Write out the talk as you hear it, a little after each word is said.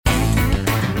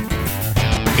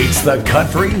It's the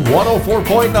Country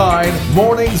 104.9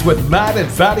 Mornings with Matt and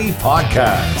Fatty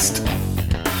podcast.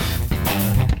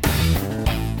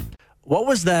 What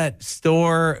was that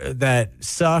store that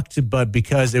sucked, but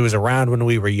because it was around when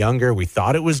we were younger, we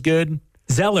thought it was good?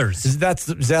 Zellers. That's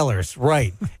Zellers,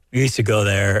 right. We used to go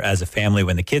there as a family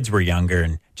when the kids were younger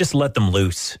and just let them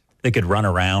loose. They could run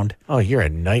around. Oh, you're a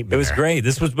nightmare. It was great.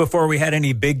 This was before we had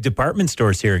any big department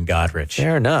stores here in Goderich.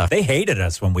 Fair enough. They hated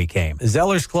us when we came.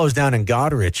 Zellers closed down in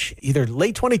Goderich either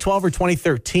late 2012 or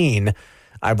 2013.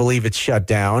 I believe it's shut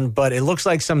down, but it looks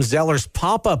like some Zellers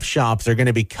pop-up shops are going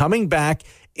to be coming back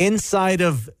inside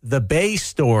of the Bay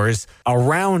stores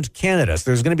around Canada. So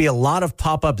there's going to be a lot of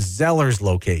pop-up Zellers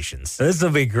locations. This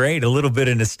will be great. A little bit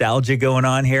of nostalgia going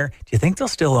on here. Do you think they'll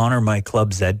still honor my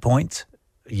Club Z points?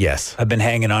 Yes. I've been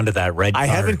hanging on to that red card. I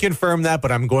haven't confirmed that,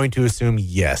 but I'm going to assume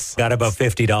yes. Got about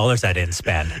 $50 I didn't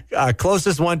spend.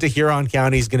 Closest one to Huron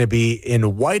County is going to be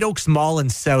in White Oaks Mall in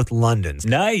South London.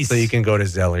 Nice. So you can go to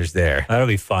Zellers there. That'll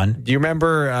be fun. Do you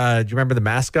remember the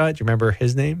mascot? Do you remember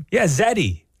his name? Yeah,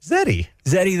 Zeddy. Zeddy.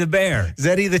 Zeddy the bear.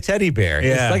 Zeddy the teddy bear.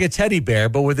 Yeah. It's like a teddy bear,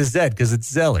 but with a Z because it's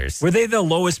Zellers. Were they the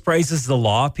lowest prices the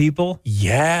law people?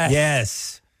 Yes.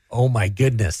 Yes. Oh, my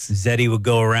goodness. Zeddy would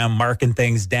go around marking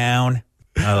things down.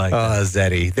 I like that.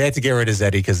 Zeddy. They had to get rid of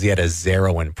Zeddy because he had a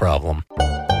Zeroin problem.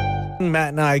 Matt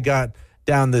and I got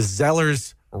down the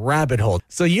Zellers rabbit hole.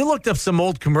 So you looked up some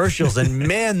old commercials and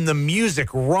man, the music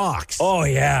rocks. Oh,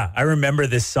 yeah. I remember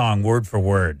this song word for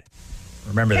word.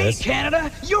 Remember Hey, this?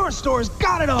 Canada, your store's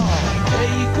got it all.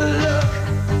 Take a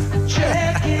look,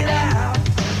 check it out.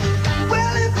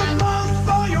 Well, it's the most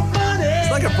for your money.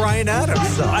 It's like a Bryan Adams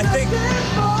song. I think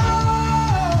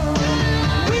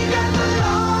We got the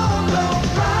low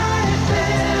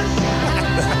prices.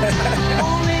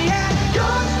 Only at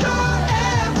your store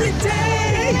every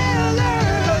day.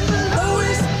 The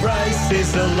lowest price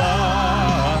is the law.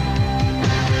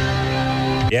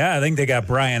 Yeah, I think they got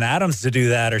Bryan Adams to do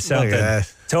that or something.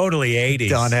 that. Totally 80s.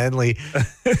 Don Henley.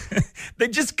 They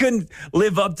just couldn't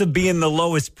live up to being the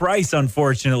lowest price,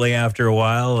 unfortunately, after a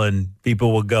while. And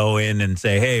people will go in and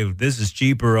say, hey, this is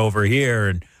cheaper over here.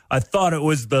 And I thought it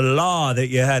was the law that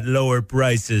you had lower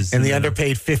prices. And the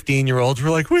underpaid 15-year-olds were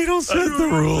like, we don't set the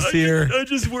rules here. I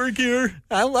just work here.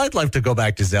 I'd like to go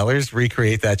back to Zellers,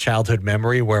 recreate that childhood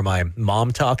memory where my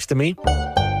mom talks to me.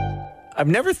 I've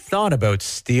never thought about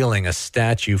stealing a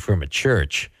statue from a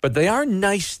church, but they are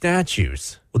nice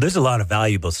statues. Well, there's a lot of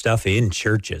valuable stuff in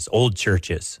churches, old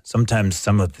churches. Sometimes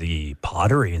some of the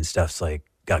pottery and stuff's like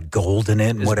got gold in it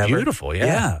and It's whatever. beautiful,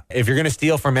 yeah. If you're going to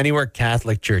steal from anywhere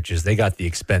Catholic churches, they got the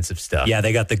expensive stuff. Yeah,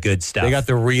 they got the good stuff. They got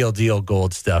the real deal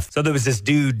gold stuff. So there was this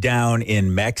dude down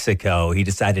in Mexico. He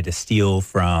decided to steal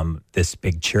from this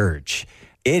big church.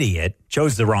 Idiot,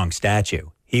 chose the wrong statue.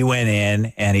 He went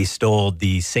in and he stole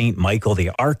the St. Michael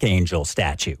the Archangel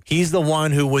statue. He's the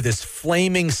one who, with his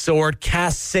flaming sword,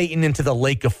 casts Satan into the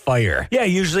lake of fire. Yeah,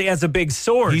 usually has a big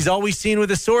sword. He's always seen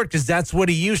with a sword because that's what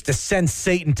he used to send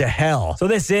Satan to hell. So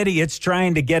this idiot's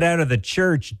trying to get out of the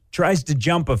church, tries to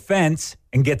jump a fence,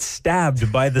 and gets stabbed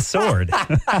by the sword.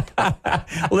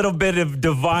 A little bit of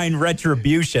divine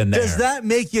retribution there. Does that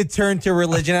make you turn to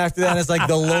religion after that? It's like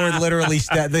the Lord literally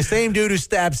stabbed. The same dude who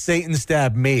stabbed Satan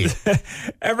stabbed me.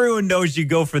 Everyone knows you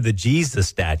go for the Jesus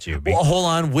statue. Well, hold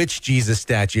on, which Jesus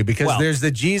statue? Because there's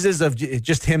the Jesus of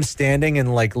just him standing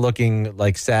and like looking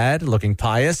like sad, looking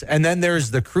pious. And then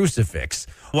there's the crucifix.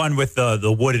 One with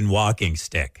the wooden walking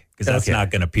stick, because that's Okay.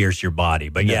 not going to pierce your body.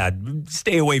 But yeah,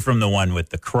 stay away from the one with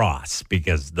the cross,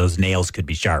 because those nails could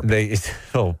be sharp.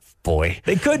 Oh, boy.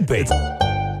 They could be.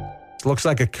 It looks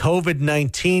like a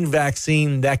COVID-19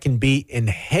 vaccine that can be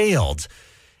inhaled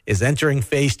is entering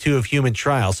phase 2 of human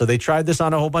trials. So they tried this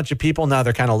on a whole bunch of people. Now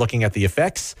they're kind of looking at the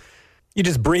effects. You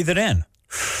just breathe it in.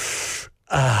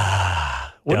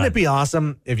 Wouldn't it be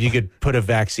awesome if you could put a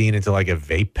vaccine into like a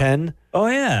vape pen Oh,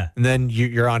 yeah. and then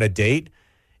you're on a date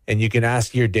and you can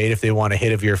ask your date if they want a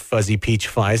hit of your fuzzy peach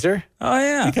Pfizer? Oh,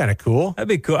 yeah. Be kind of cool. That'd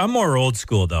be cool. I'm more old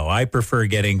school, though. I prefer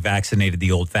getting vaccinated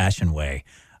the old-fashioned way.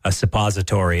 A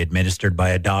suppository administered by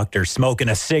a doctor smoking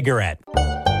a cigarette.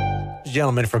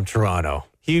 Gentleman from Toronto.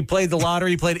 He played the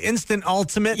lottery, played Instant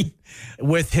Ultimate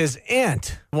with his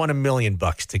aunt. Won $1 million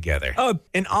together. Oh.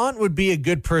 An aunt would be a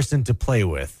good person to play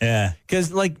with. Yeah.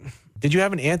 Because, like, did you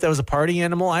have an aunt that was a party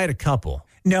animal? I had a couple.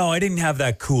 No, I didn't have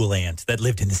that cool aunt that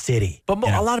lived in the city. But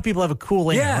a lot of people have a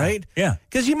cool aunt, Yeah, right? yeah.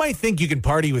 Because you might think you can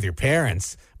party with your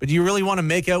parents, but do you really want to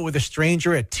make out with a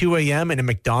stranger at 2 a.m. in a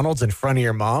McDonald's in front of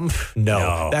your mom?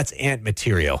 No, that's aunt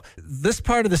material. This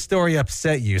part of the story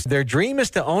upset you. Their dream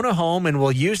is to own a home and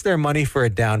will use their money for a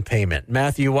down payment.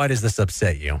 Matthew, why does this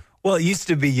upset you? Well, it used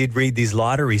to be you'd read these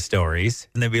lottery stories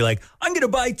and they'd be like, I'm going to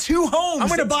buy 2 homes. I'm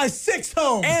going to buy 6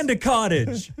 homes. and a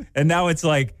cottage. And now it's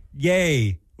like,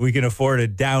 yay, we can afford a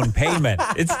down payment.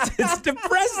 It's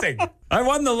depressing. I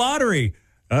won the lottery.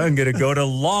 I'm going to go to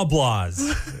Loblaws,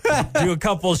 do a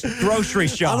couple grocery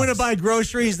shops. I'm going to buy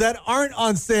groceries that aren't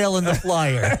on sale in the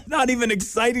flyer. Not even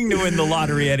exciting to win the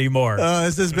lottery anymore.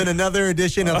 This has been another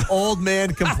edition of Old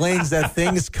Man Complains That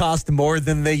Things Cost More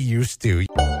Than They Used to.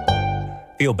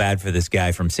 Feel bad for this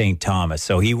guy from St. Thomas.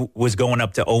 So he was going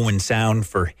up to Owen Sound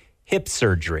for hip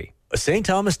surgery. St.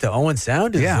 Thomas to Owen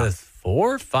Sound is Yeah. a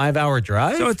 4 or 5 hour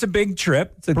drive. So it's a big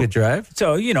trip. It's a good drive.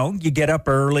 So, you get up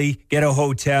early, get a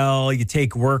hotel, you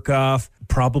take work off.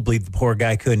 Probably the poor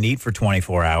guy couldn't eat for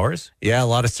 24 hours. Yeah, a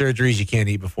lot of surgeries you can't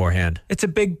eat beforehand. It's a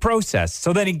big process.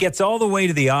 So then he gets all the way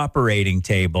to the operating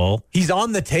table. He's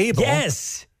on the table.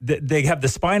 Yes. They have the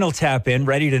spinal tap in,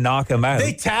 ready to knock him out.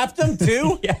 They tapped him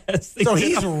too? Yes. they So did.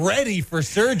 he's ready for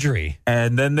surgery.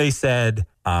 And then they said,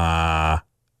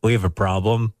 we have a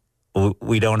problem.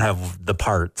 We don't have the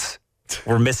parts.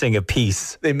 We're missing a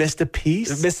piece. They missed a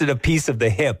piece? Missing a piece of the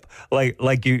hip,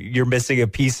 like you're missing a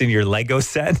piece in your Lego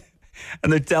set.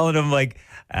 And they're telling him like,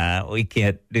 we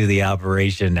can't do the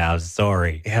operation now.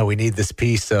 Sorry. Yeah, we need this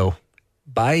piece, so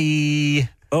bye.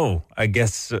 Oh, I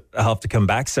guess I'll have to come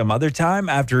back some other time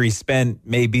after he spent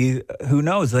maybe, who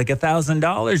knows, like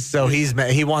 $1,000. So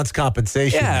he wants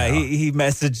compensation. Yeah, now. he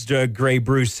messaged Gray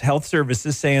Bruce Health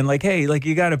Services saying like, hey, like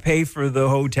you got to pay for the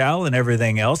hotel and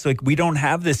everything else. Like we don't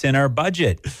have this in our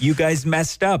budget. You guys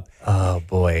messed up. Oh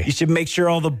boy. You should make sure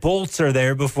all the bolts are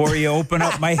there before you open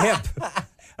up my hip.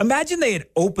 Imagine they had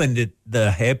opened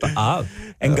the hip up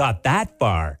and got that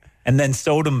far and then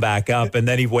sewed him back up. And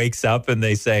then he wakes up and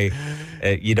they say,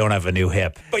 you don't have a new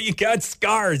hip, but you got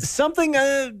scars. Something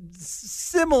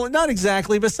similar, not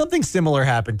exactly, but something similar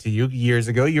happened to you years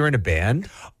ago. You were in a band.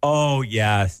 Oh,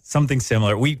 yeah, something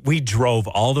similar. We drove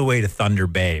all the way to Thunder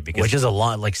Bay because Which is a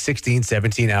lot, like 16,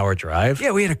 17-hour drive.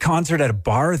 yeah, we had a concert at a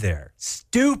bar there.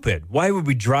 Stupid. Why would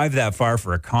we drive that far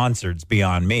for a concert? It's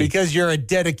beyond me. Because you're a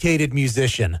dedicated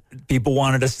musician. People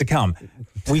wanted us to come.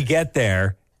 We get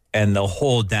there and the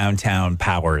whole downtown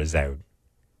power is out.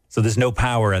 So there's no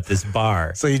power at this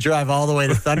bar. So you drive all the way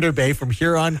to Thunder Bay from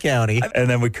Huron County. And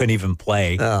then we couldn't even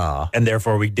play. Oh. And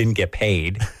therefore we didn't get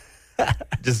paid.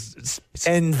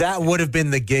 And that would have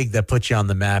been the gig that put you on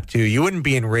the map, too. You wouldn't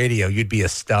be in radio. You'd be a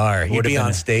star. You'd Would have be been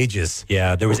on a- stages.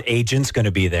 Yeah, there was agents going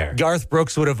to be there. Garth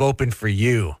Brooks would have opened for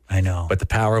you. I know. But the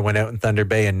power went out in Thunder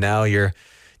Bay, and now you're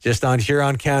just on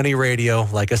Huron County radio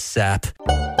like a sap.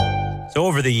 So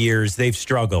over the years, they've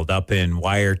struggled up in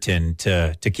Wyerton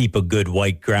to keep a good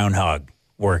white groundhog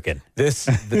working.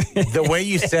 The way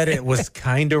you said it was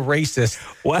kind of racist.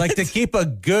 What? Like to keep a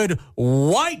good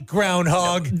white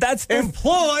groundhog That's the-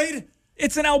 employed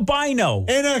It's an albino.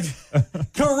 in a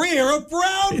career of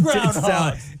brown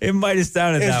groundhog. It might have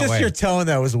sounded It's that just way. your tone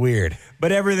that was weird.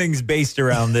 But everything's based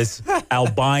around this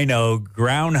albino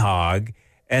groundhog,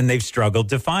 and they've struggled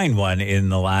to find one in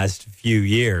the last few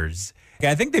years.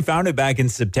 I think they found it back in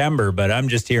September, but I'm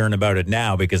just hearing about it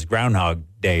now because Groundhog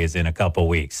Day is in a couple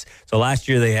weeks. So last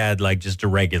year they had like just a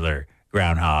regular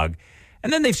groundhog.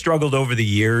 And then they've struggled over the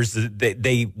years.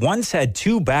 They once had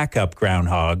 2 backup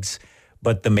groundhogs,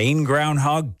 but the main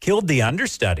groundhog killed the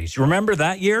understudies. Remember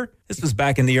that year? This was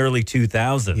back in the early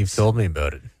 2000s. You've told me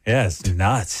about it. Yes,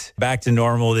 nuts. Back to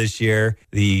normal this year.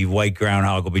 The white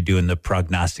groundhog will be doing the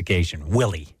prognostication.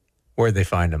 Willie. Where'd they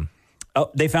find him? Oh,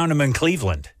 they found him in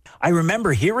Cleveland. I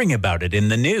remember hearing about it in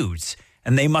the news,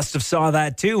 and they must have saw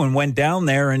that too and went down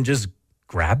there and just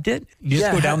grabbed it. You just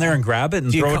Yeah. go down there and grab it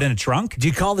and Do you throw it call- in a trunk? Do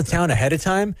you call the town ahead of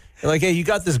time? You're like, hey, you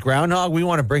got this groundhog. We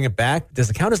want to bring it back. Does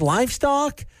it count as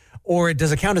livestock? Or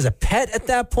does it count as a pet at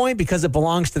that point because it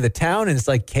belongs to the town and it's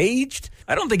like caged?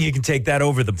 I don't think you can take that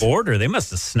over the border. They must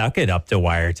have snuck it up to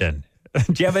Wyerton.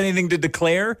 Do you have anything to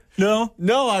declare? No?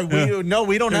 No,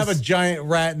 we don't have a giant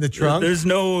rat in the trunk. There's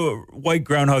no white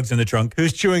groundhogs in the trunk.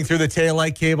 Who's chewing through the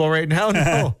taillight cable right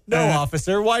now? No,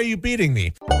 officer. Why are you beating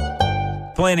me?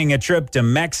 Planning a trip to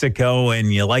Mexico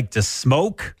and you like to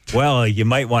smoke? Well, you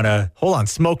might want to Hold on.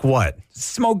 Smoke what?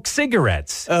 smoke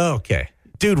cigarettes. Okay.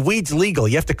 Dude, weed's legal.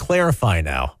 You have to clarify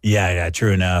now. Yeah,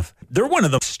 true enough. They're one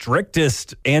of the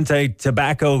strictest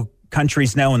anti-tobacco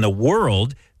countries now in the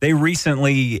world. They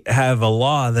recently have a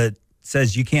law that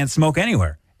says you can't smoke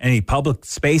anywhere. Any public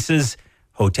spaces,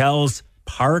 hotels,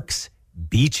 parks,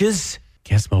 beaches.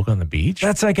 Can't smoke on the beach?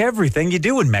 That's like everything you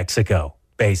do in Mexico,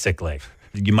 basically.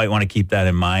 You might want to keep that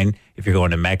in mind if you're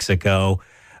going to Mexico.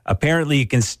 Apparently, you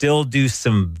can still do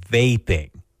some vaping,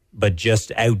 but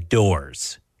just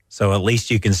outdoors. So at least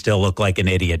you can still look like an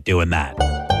idiot doing that.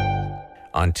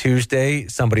 On Tuesday,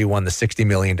 somebody won the $60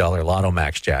 million Lotto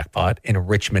Max jackpot in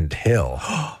Richmond Hill.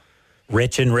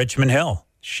 Rich in Richmond Hill.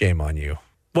 Shame on you.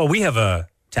 Well, we have a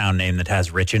town name that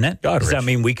has Rich in it. Does that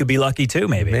mean we could be lucky too,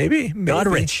 maybe? Maybe.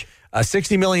 Godrich. A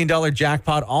 $60 million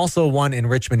jackpot also won in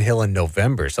Richmond Hill in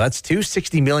November. So that's two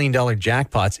 $60 million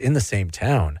jackpots in the same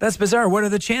town. That's bizarre. What are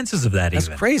the chances of that That's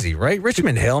even? crazy, right?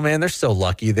 Richmond Hill, man, they're so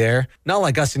lucky there. Not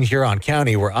like us in Huron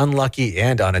County. We're unlucky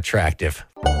and unattractive.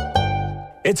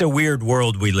 It's a weird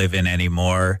world we live in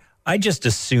anymore. I just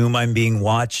assume I'm being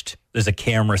watched. There's a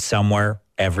camera somewhere,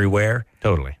 everywhere.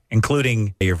 Totally.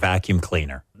 Including your vacuum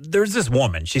cleaner. There's this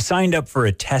woman. She signed up for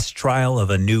a test trial of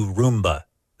a new Roomba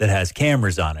that has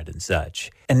cameras on it and such.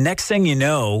 And next thing you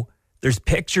know, there's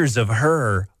pictures of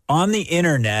her on the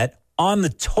internet on the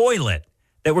toilet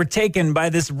that were taken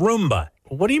by this Roomba.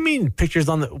 What do you mean pictures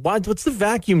on the... What's the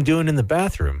vacuum doing in the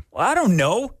bathroom? Well, I don't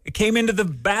know. It came into the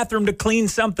bathroom to clean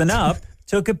something up,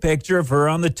 took a picture of her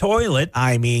on the toilet.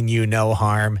 I mean, you no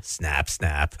harm. Snap,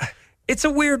 snap. It's a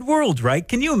weird world, right?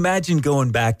 Can you imagine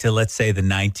going back to, let's say, the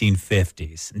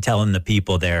 1950s and telling the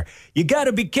people there, you got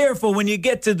to be careful when you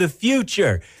get to the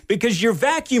future because your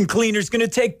vacuum cleaner's going to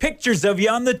take pictures of you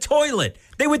on the toilet.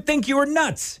 They would think you were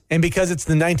nuts. And because it's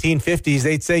the 1950s,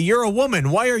 they'd say, you're a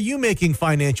woman. Why are you making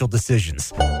financial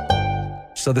decisions?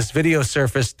 So this video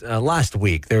surfaced last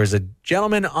week. There was a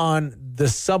gentleman on the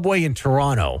subway in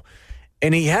Toronto,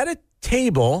 and he had a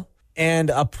table and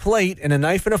a plate and a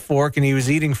knife and a fork, and he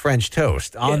was eating French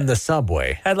toast on the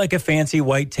subway. Had like a fancy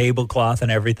white tablecloth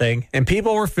and everything. And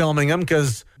people were filming him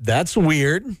because that's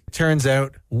weird. Turns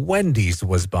out Wendy's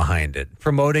was behind it,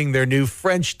 promoting their new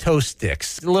French toast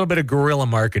sticks. A little bit of guerrilla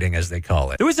marketing, as they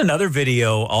call it. There was another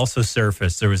video also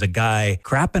surfaced. There was a guy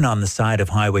crapping on the side of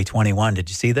Highway 21. Did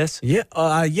you see this? Yeah.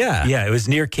 Yeah, it was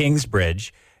near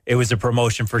Kingsbridge. It was a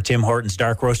promotion for Tim Hortons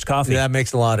Dark Roast Coffee. That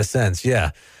makes a lot of sense, yeah.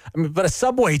 I mean, but a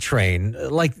subway train,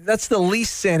 like, that's the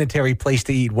least sanitary place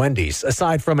to eat Wendy's,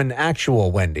 aside from an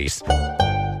actual Wendy's.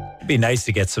 It'd be nice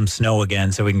to get some snow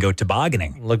again so we can go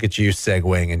tobogganing. Look at you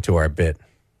segueing into our bit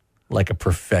like a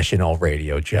professional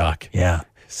radio jock. Yeah.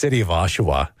 City of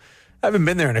Oshawa. I haven't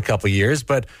been there in a couple of years,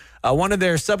 but one of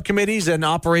their subcommittees, an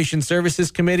Operation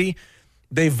Services Committee,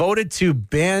 they voted to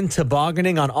ban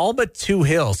tobogganing on all but two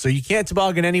hills. So you can't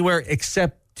toboggan anywhere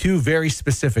except two very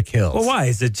specific hills. Well, why?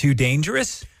 Is it too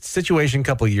dangerous? Situation a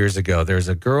couple of years ago, there's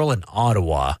a girl in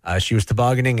Ottawa. She was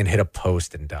tobogganing and hit a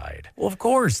post and died. Well, of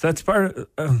course. That's part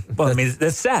of... I mean,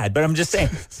 that's sad, but I'm just saying.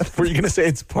 Were you going to say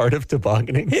it's part of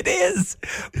tobogganing? It is.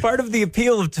 Part of the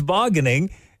appeal of tobogganing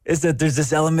is that there's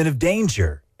this element of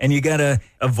danger. And you got to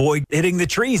avoid hitting the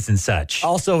trees and such.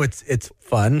 Also, it's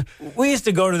fun. We used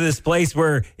to go to this place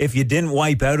where if you didn't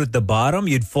wipe out at the bottom,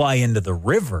 you'd fly into the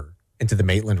river. Into the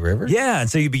Maitland River? Yeah, and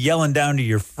so you'd be yelling down to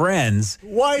your friends,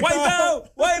 Wipe out!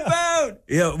 Wipe out!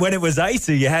 You know, when it was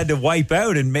icy, you had to wipe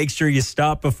out and make sure you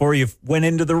stopped before you went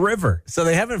into the river. So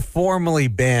they haven't formally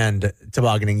banned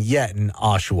tobogganing yet in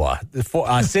Oshawa.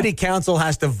 The city council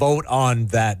has to vote on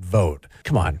that vote.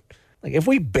 Come on. Like, if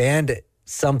we banned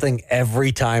something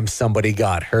every time somebody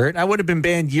got hurt, I would have been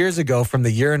banned years ago from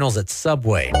the urinals at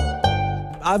Subway.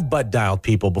 I've butt dialed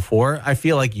people before. I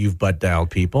feel like you've butt dialed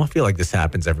people. I feel like this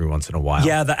happens every once in a while.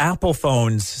 Yeah, the Apple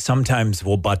phones sometimes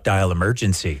will butt dial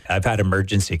emergency. I've had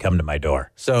emergency come to my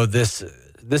door. So this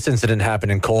incident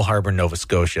happened in Cole Harbour, Nova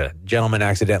Scotia. Gentleman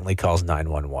accidentally calls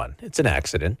 911. It's an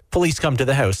accident. Police come to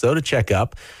the house, though, to check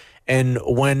up. And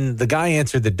when the guy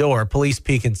answered the door, police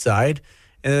peek inside,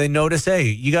 and they notice, hey,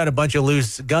 you got a bunch of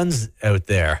loose guns out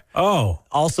there. Oh.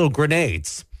 Also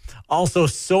grenades. Also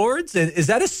swords. And is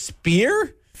that a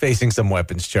spear? Facing some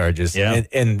weapons charges. Yeah.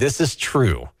 And this is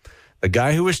true. The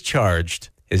guy who was charged,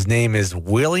 his name is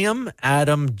William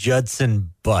Adam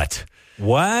Judson Butt.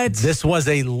 What? This was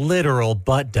a literal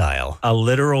butt dial. A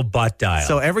literal butt dial.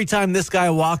 So every time this guy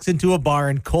walks into a bar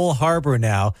in Cole Harbour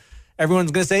now,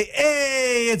 everyone's going to say,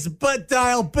 hey, it's Butt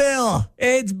Dial Bill.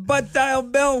 It's Butt Dial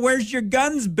Bill. Where's your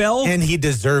guns, Bill? And he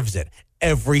deserves it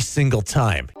every single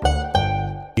time.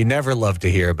 You never love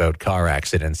to hear about car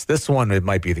accidents. This one, it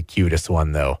might be the cutest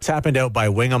one, though. It's happened out by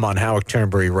Wingham on Howick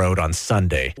Turnberry Road on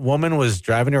Sunday. Woman was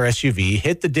driving her SUV,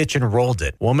 hit the ditch and rolled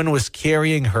it. Woman was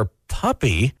carrying her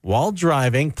puppy while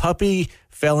driving. Puppy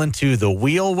fell into the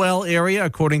wheel well area,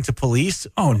 according to police.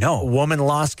 Oh, no. Woman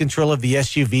lost control of the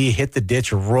SUV, hit the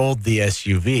ditch, rolled the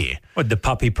SUV. What, the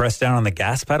puppy press down on the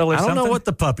gas pedal or something? I don't know what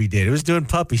the puppy did. It was doing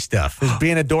puppy stuff. It was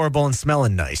being adorable and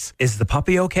smelling nice. Is the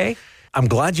puppy okay? I'm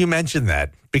glad you mentioned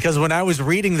that because when I was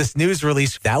reading this news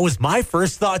release, that was my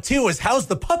first thought too, is how's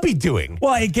the puppy doing?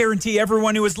 Well, I guarantee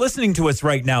everyone who is listening to us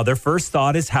right now, their first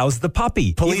thought is, how's the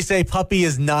puppy? Police say puppy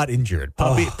is not injured.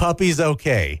 Puppy's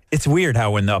okay. It's weird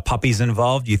how when the puppy's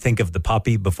involved, you think of the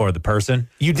puppy before the person.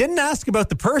 You didn't ask about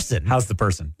the person. How's the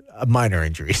person? Minor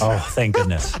injuries. Oh, thank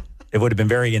goodness. It would have been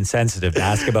very insensitive to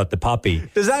ask about the puppy.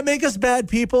 Does that make us bad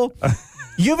people?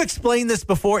 You've explained this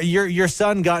before. Your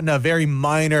son got in a very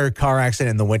minor car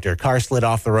accident in the winter. Car slid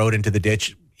off the road into the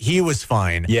ditch. He was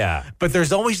fine. Yeah. But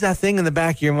there's always that thing in the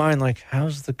back of your mind, like,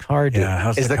 how's the car doing?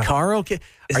 Yeah, Is the car okay?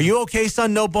 Are you okay,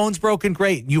 son? No bones broken?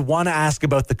 Great. You want to ask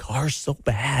about the car so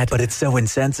bad. But it's so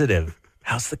insensitive.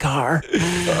 How's the car?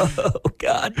 Oh,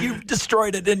 God. You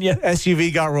destroyed it, didn't you?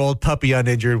 SUV got rolled. Puppy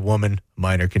uninjured. Woman,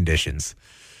 minor conditions.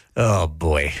 Oh,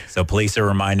 boy. So police are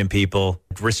reminding people,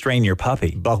 restrain your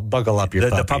puppy. Buckle up your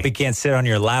puppy. The puppy can't sit on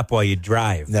your lap while you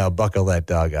drive. No, buckle that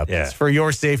dog up. Yeah. It's for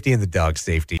your safety and the dog's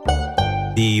safety.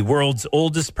 The world's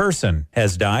oldest person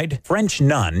has died. French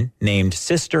nun named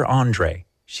Sister Andre.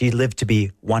 She lived to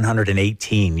be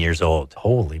 118 years old.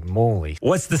 Holy moly.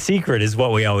 What's the secret is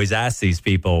what we always ask these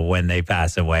people when they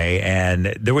pass away.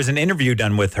 And there was an interview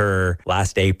done with her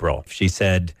last April. She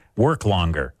said, work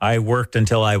longer. I worked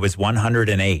until I was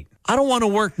 108. I don't want to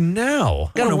work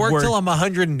now. I got to work till I'm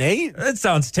 108? That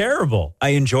sounds terrible. I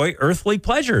enjoy earthly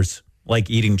pleasures, like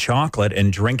eating chocolate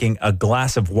and drinking a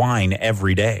glass of wine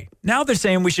every day. Now they're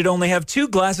saying we should only have 2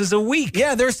 glasses a week.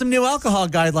 Yeah, there's some new alcohol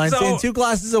guidelines saying 2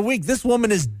 glasses a week. This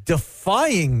woman is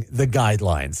defying the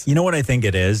guidelines. You know what I think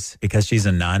it is? Because she's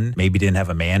a nun, maybe didn't have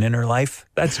a man in her life.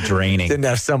 That's draining. Didn't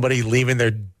have somebody leaving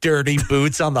their dirty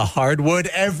boots on the hardwood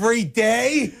every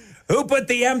day? Who put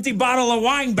the empty bottle of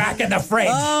wine back in the fridge?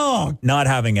 Oh, Not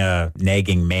having a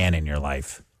nagging man in your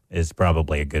life is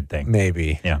probably a good thing.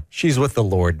 maybe. Yeah. She's with the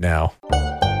Lord now.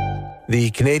 The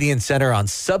Canadian Centre on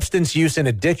Substance Use and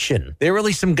Addiction. They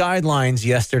released some guidelines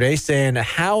yesterday saying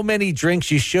how many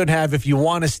drinks you should have if you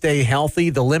want to stay healthy.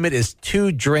 The limit is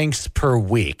 2 drinks per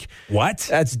week. What?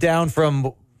 That's down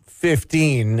from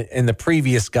 15 in the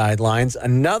previous guidelines.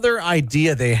 Another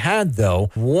idea they had, though,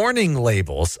 warning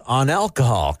labels on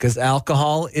alcohol, because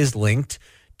alcohol is linked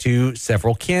to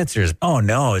several cancers. Oh,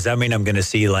 no. Does that mean I'm going to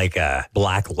see like a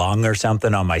black lung or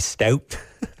something on my stout?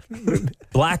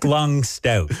 Black lung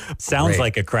stout. Sounds Great.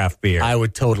 like a craft beer. I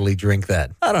would totally drink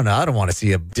that. I don't know. I don't want to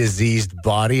see a diseased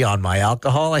body on my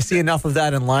alcohol. I see enough of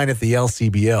that in line at the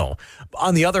LCBO.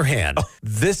 On the other hand,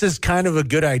 this is kind of a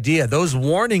good idea. Those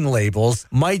warning labels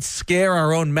might scare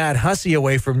our own Matt Hussey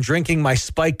away from drinking my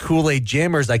spiked Kool-Aid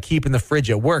jammers I keep in the fridge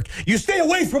at work. You stay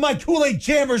away from my Kool-Aid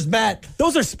jammers, Matt.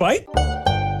 Those are spiked?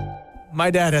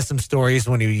 My dad has some stories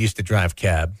when he used to drive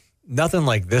cab. Nothing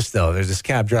like this, though. There's this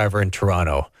cab driver in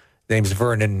Toronto. Name's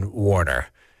Vernon Warner.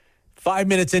 5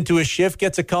 minutes into his shift,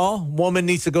 gets a call. Woman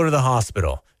needs to go to the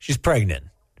hospital. She's pregnant.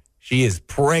 She is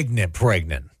pregnant.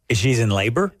 Is she's in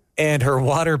labor? And her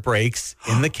water breaks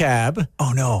in the cab.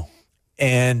 Oh, no.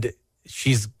 And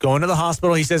she's going to the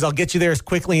hospital. He says, I'll get you there as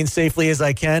quickly and safely as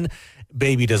I can.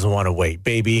 Baby doesn't want to wait.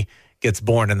 Baby gets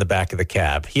born in the back of the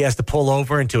cab. He has to pull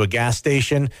over into a gas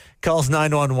station, calls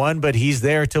 911, but he's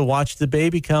there to watch the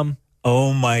baby come.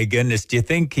 Oh, my goodness. Do you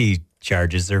think he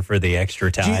charges her for the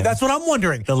extra time? That's what I'm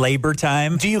wondering. The labor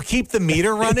time? Do you keep the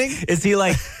meter running? Is he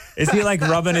like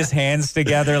rubbing his hands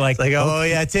together like, Like, oh,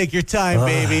 yeah, take your time,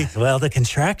 baby. Well, the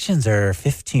contractions are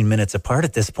 15 minutes apart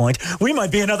at this point. We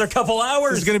might be another couple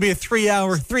hours. It's going to be a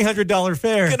 3-hour, $300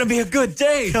 fare. It's going to be a good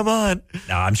day. Come on.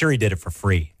 No, I'm sure he did it for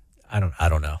free I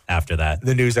don't know. after that.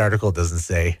 The news article doesn't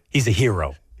say. He's a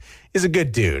hero. He's a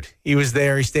good dude. He was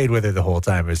there. He stayed with her the whole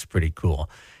time. It was pretty cool.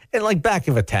 And like back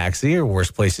of a taxi are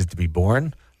worse places to be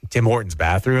born. Tim Hortons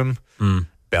bathroom,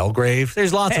 Belgrave.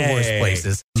 There's lots of worse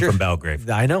places. I'm from Belgrave.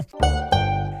 I know.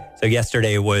 So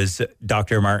yesterday was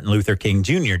Dr. Martin Luther King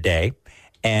Jr. Day,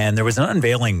 and there was an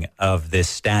unveiling of this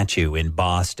statue in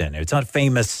Boston. It's a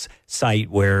famous site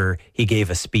where he gave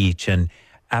a speech, and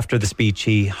after the speech,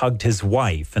 he hugged his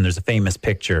wife, and there's a famous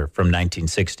picture from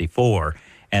 1964.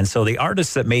 And so the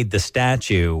artist that made the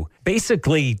statue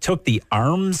basically took the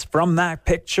arms from that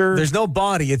picture. There's no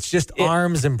body. It's just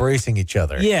arms embracing each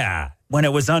other. Yeah. When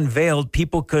it was unveiled,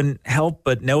 people couldn't help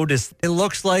but notice. It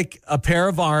looks like a pair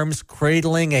of arms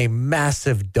cradling a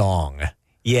massive dong,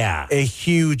 Yeah. a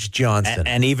huge Johnson.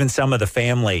 And even some of the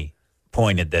family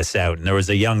pointed this out. And there was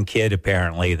a young kid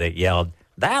apparently that yelled,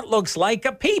 "That looks like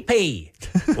a pee-pee."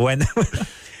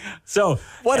 So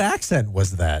what accent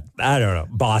was that? I don't know.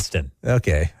 Boston.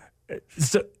 Okay.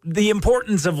 So the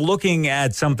importance of looking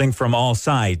at something from all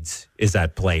sides is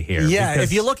at play here. Yeah, because-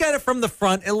 if you look at it from the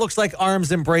front, it looks like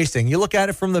arms embracing. You look at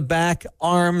it from the back,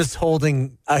 arms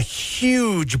holding a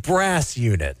huge brass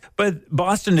unit. But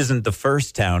Boston isn't the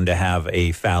first town to have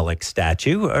a phallic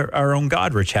statue. Our own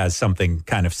Goderich has something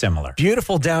kind of similar.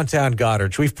 Beautiful downtown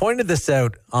Goderich. We've pointed this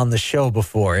out on the show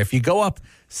before. If you go up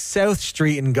South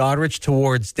Street in Goderich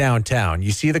towards downtown,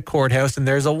 you see the courthouse and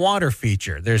there's a water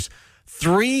feature. There's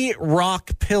 3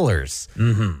 rock pillars.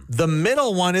 Mm-hmm. The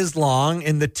middle one is long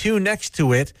and the 2 next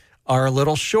to it are a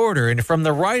little shorter. And from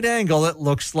the right angle, it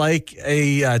looks like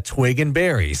a twig and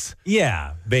berries.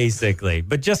 Yeah, basically.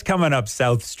 But just coming up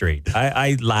South Street.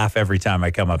 I laugh every time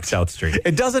I come up South Street.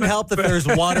 It doesn't help that there's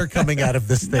water coming out of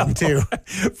this thing, too.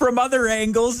 From other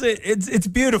angles, it's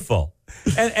beautiful.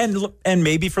 And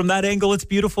maybe from that angle, it's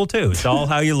beautiful, too. It's all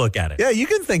how you look at it. Yeah, you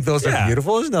can think those are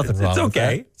beautiful. There's nothing wrong with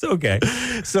that. It's okay.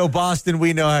 So, Boston,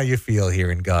 we know how you feel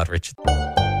here in Goderich.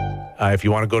 If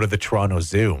you want to go to the Toronto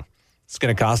Zoo, it's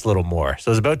going to cost a little more.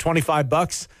 So, it's about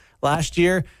 $25 last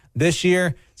year. This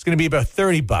year, it's going to be about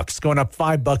 $30, going up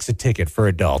 $5 a ticket for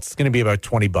adults. It's going to be about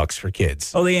 $20 for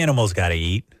kids. Oh, the animals got to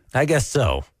eat. I guess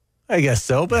so.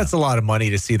 But that's a lot of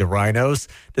money to see the rhinos,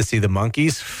 to see the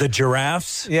monkeys. The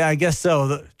giraffes? Yeah, I guess so.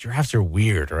 The giraffes are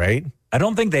weird, right? I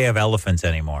don't think they have elephants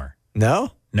anymore.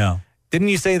 No? No. Didn't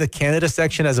you say the Canada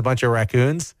section has a bunch of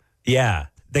raccoons? Yeah.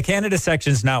 The Canada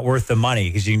section's not worth the money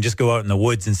because you can just go out in the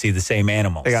woods and see the same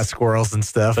animals. They got squirrels and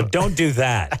stuff. But don't do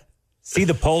that. See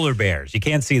the polar bears. You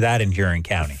can't see that in Huron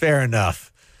County. Fair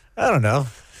enough. I don't know.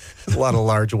 There's a lot of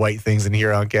large white things in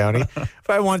Huron County. If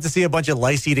I wanted to see a bunch of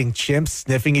lice-eating chimps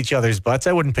sniffing each other's butts,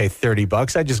 I wouldn't pay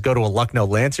 $30. I'd just go to a Lucknow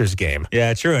Lancers game.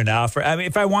 Yeah, true enough.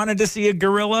 If I wanted to see a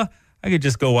gorilla, I could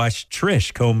just go watch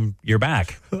Trish comb your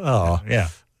back. Oh. Yeah.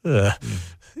 Ugh.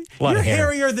 Lot You're of hair.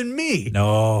 hairier than me.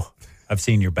 No, I've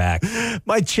seen your back.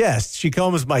 My chest. She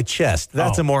combs my chest.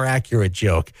 That's a more accurate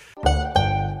joke.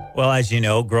 Well, as you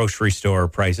know, grocery store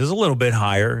prices a little bit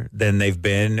higher than they've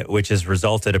been, which has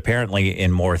resulted apparently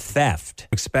in more theft.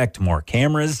 Expect more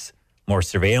cameras, more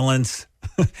surveillance,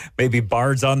 maybe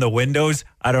bars on the windows.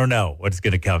 I don't know what it's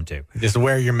going to come to. Just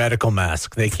wear your medical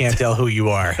mask. They can't tell who you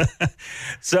are.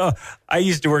 So I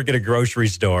used to work at a grocery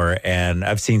store, and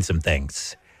I've seen some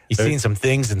things. You've seen some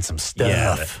things and some stuff.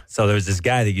 Yeah. So there was this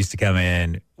guy that used to come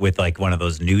in with like one of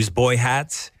those newsboy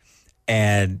hats,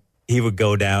 and he would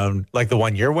go down. Like the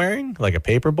one you're wearing? Like a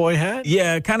paperboy hat?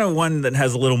 Yeah, kind of one that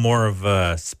has a little more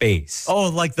of space. Oh,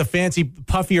 like the fancy,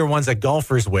 puffier ones that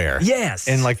golfers wear. Yes.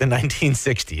 In like the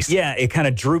 1960s. Yeah, it kind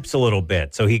of droops a little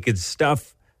bit. So he could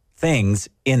stuff things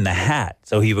in the hat.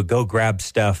 So he would go grab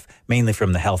stuff mainly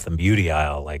from the health and beauty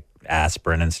aisle, like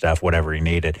aspirin and stuff, whatever he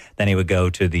needed. Then he would go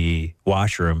to the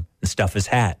washroom and stuff his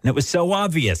hat. And it was so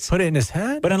obvious. Put it in his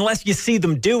hat? But unless you see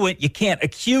them do it, you can't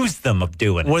accuse them of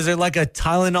doing it. Was it like a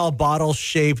Tylenol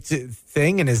bottle-shaped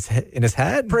thing in his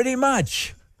hat? Pretty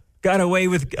much. Got away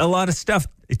with a lot of stuff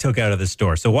he took out of the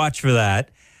store. So watch for that.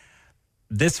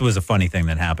 This was a funny thing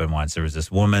that happened once. There was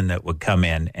this woman that would come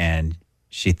in, and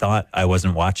she thought I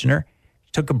wasn't watching her.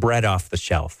 She took a bread off the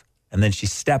shelf, and then she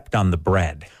stepped on the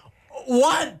bread.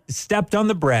 What? Stepped on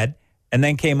the bread, and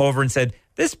then came over and said,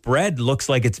 "This bread looks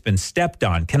like it's been stepped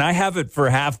on. Can I have it for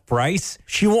half price?"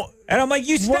 She won't. And I'm like,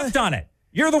 "You stepped on it.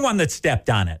 You're the one that stepped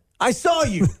on it." I saw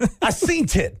you. I seen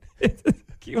it. Can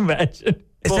you imagine?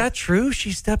 Is that true?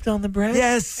 She stepped on the bread?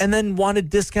 Yes. And then wanted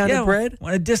discounted bread?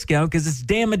 Want a discount because it's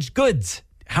damaged goods.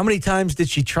 How many times did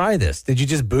she try this? Did you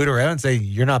just boot her out and say,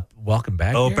 "You're not welcome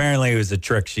back"? Oh, here? apparently it was a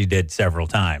trick she did several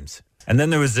times. And then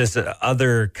there was this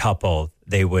other couple.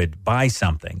 They would buy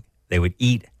something. They would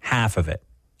eat half of it.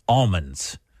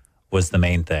 Almonds was the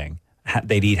main thing.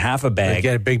 They'd eat half a bag. They'd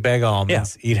get a big bag of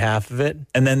almonds, eat half of it.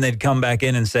 And then they'd come back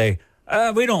in and say,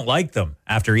 "We don't like them,"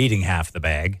 after eating half the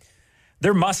bag.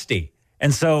 They're musty.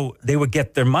 And so they would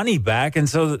get their money back. And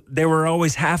so they were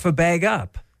always half a bag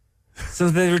up. So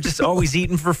they were just always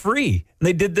eating for free. And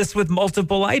they did this with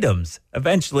multiple items.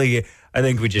 Eventually, I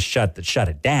think we just shut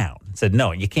it down and said,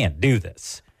 "No, you can't do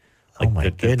this." Like, my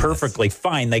they're goodness. perfectly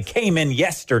fine. They came in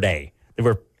yesterday. They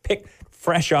were picked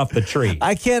fresh off the tree.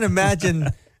 I can't imagine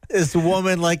this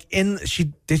woman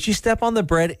did she step on the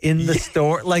bread in the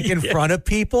store, like in front of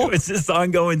people? It was this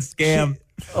ongoing scam.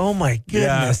 Oh my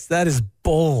goodness, that is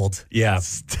bold. Yeah,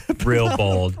 real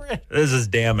bold. This is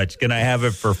damage. Can I have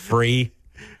it for free?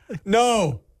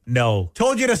 No. No.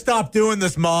 Told you to stop doing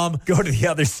this, Mom. Go to the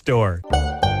other store.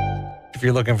 If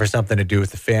you're looking for something to do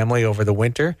with the family over the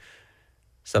winter,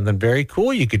 something very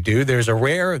cool you could do. There's a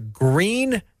rare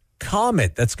green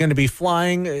comet that's going to be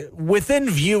flying within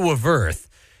view of Earth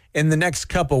in the next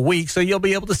couple weeks. So you'll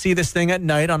be able to see this thing at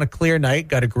night on a clear night.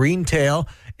 Got a green tail.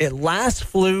 It last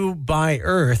flew by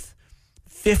Earth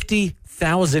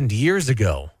 50,000 years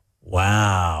ago.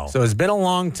 Wow. So it's been a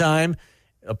long time.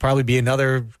 It'll probably be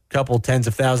another couple tens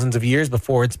of thousands of years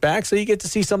before it's back. So you get to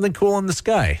see something cool in the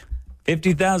sky.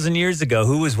 50,000 years ago.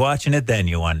 Who was watching it then,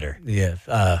 you wonder?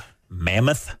 Yeah.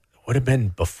 Mammoth? Would have been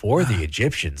before the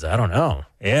Egyptians. I don't know.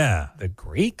 Yeah. The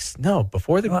Greeks? No,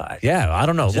 before the... I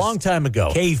don't know. Long time ago.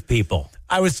 Cave people.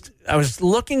 I was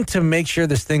looking to make sure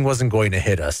this thing wasn't going to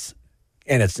hit us,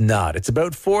 and it's not. It's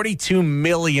about 42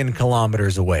 million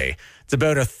kilometers away. It's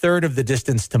about a third of the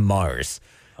distance to Mars.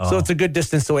 So it's a good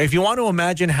distance away. If you want to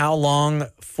imagine how long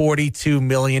 42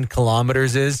 million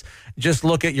kilometers is, just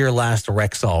look at your last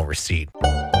Rexall receipt.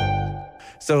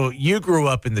 So you grew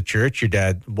up in the church. Your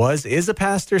dad is a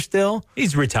pastor still.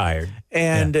 He's retired.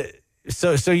 And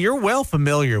so you're well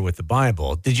familiar with the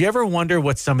Bible. Did you ever wonder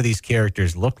what some of these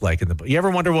characters look like in the book? You ever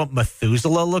wonder what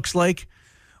Methuselah looks like?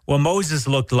 Well, Moses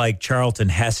looked like Charlton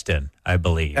Heston, I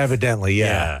believe. Evidently,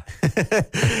 yeah.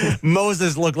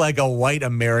 Moses looked like a white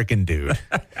American dude.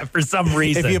 For some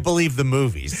reason. If you believe the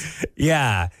movies.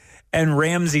 Yeah. And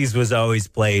Ramses was always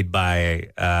played by,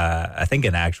 I think,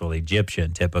 an actual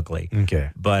Egyptian, typically.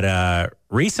 Okay. But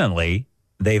recently,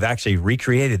 they've actually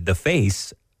recreated the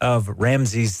face of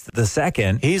Ramses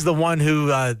II. He's the one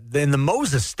who, in the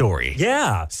Moses story.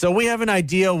 Yeah. So we have an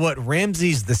idea what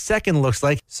Ramses II looks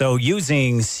like. So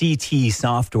using CT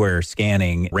software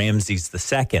scanning Ramses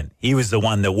II, he was the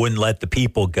one that wouldn't let the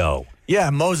people go.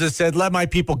 Yeah, Moses said, "Let my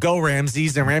people go,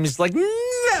 Ramses." And Ramses is like,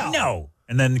 No.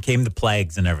 And then came the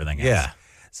plagues and everything else. Yeah.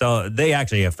 So they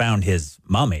actually have found his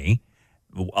mummy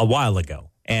a while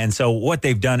ago. And so what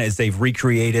they've done is they've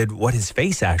recreated what his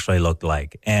face actually looked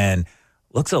like. And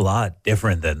looks a lot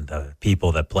different than the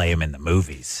people that play him in the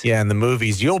movies. Yeah, in the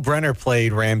movies. Yul Brynner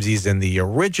played Ramses in the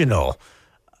original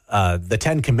The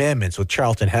Ten Commandments with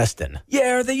Charlton Heston.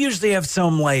 Yeah, or they usually have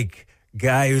some like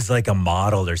guy who's like a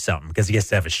model or something because he has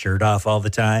to have his shirt off all the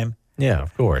time. Yeah,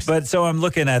 of course. But so I'm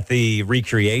looking at the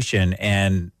recreation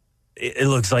and it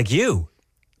looks like you.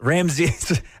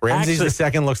 Ramses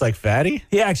II looks like Fatty?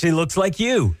 He actually looks like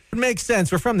you. It makes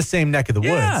sense. We're from the same neck of the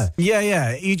Yeah. woods.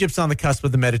 Yeah. Egypt's on the cusp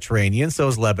of the Mediterranean, so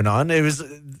is Lebanon. It was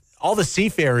all the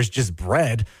seafarers just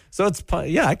bred. So it's,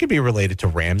 I could be related to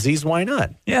Ramses. Why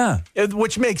not? Yeah.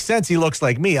 Which makes sense. He looks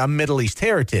like me. I'm Middle East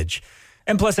heritage.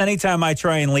 And plus, anytime I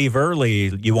try and leave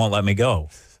early, you won't let me go.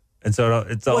 And so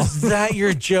it's all. Was that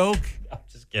your joke? I'm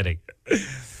just kidding.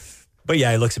 But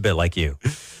yeah, he looks a bit like you.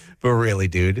 But really,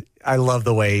 dude, I love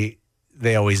the way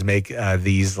they always make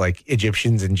these like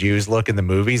Egyptians and Jews look in the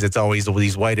movies. It's always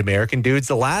these white American dudes.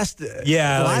 The last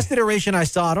iteration I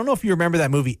saw, I don't know if you remember that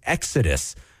movie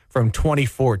Exodus from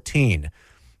 2014.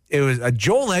 It was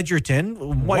Joel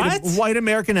Edgerton, white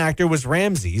American actor, was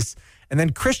Ramses, and then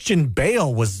Christian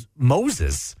Bale was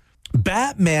Moses.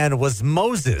 Batman was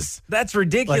Moses. That's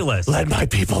ridiculous. Let my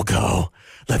people go.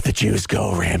 Let the Jews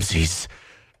go, Ramses.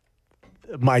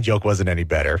 My joke wasn't any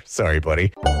better. Sorry,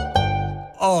 buddy.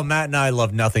 Oh, Matt and I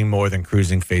love nothing more than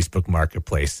cruising Facebook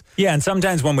Marketplace. Yeah, and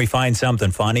sometimes when we find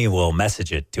something funny, we'll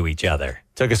message it to each other.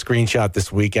 Took a screenshot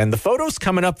this weekend. The photo's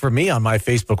coming up for me on my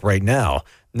Facebook right now.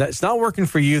 It's not working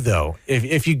for you, though.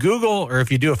 If you Google or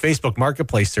if you do a Facebook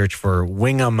Marketplace search for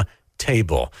Wingham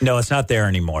table. No, it's not there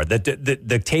anymore.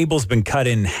 The table's been cut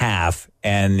in half,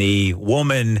 and the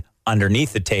woman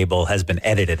underneath the table has been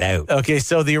edited out. Okay,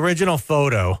 so the original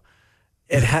photo...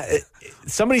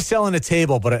 somebody's selling a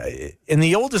table, but in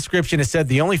the old description, it said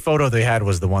the only photo they had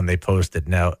was the one they posted.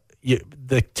 Now,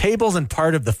 the table's in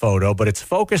part of the photo, but it's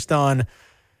focused on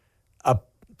a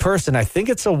person. I think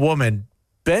it's a woman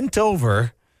bent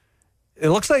over.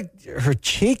 It looks like her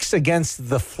cheeks against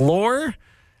the floor,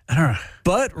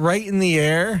 butt right in the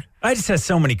air. I just have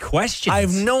so many questions. I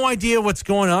have no idea what's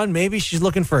going on. Maybe she's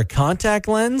looking for a contact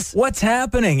lens. What's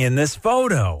happening in this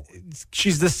photo?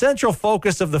 She's the central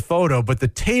focus of the photo, but the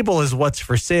table is what's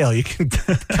for sale. You can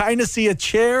kind of see a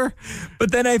chair.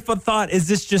 But then I thought, is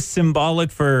this just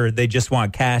symbolic for they just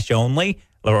want cash only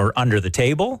or under the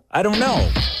table? I don't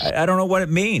know. I don't know what it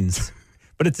means.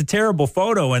 But it's a terrible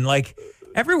photo. And like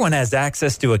everyone has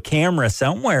access to a camera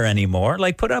somewhere anymore.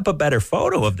 Like put up a better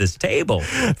photo of this table.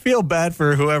 I feel bad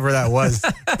for whoever that was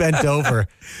bent over.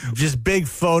 Just big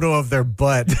photo of their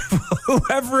butt.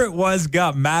 Whoever it was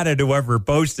got mad at whoever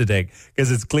posted it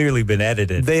because it's clearly been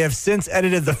edited. They have since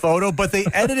edited the photo, but they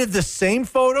edited the same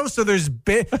photo. So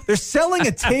they're selling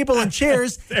a table and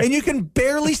chairs and you can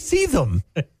barely see them.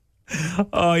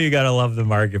 Oh, you got to love the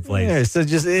marketplace. Yeah, so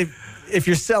just if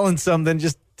you're selling something,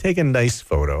 just take a nice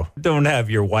photo. Don't have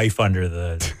your wife under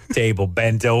the table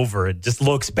bent over. It just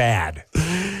looks bad.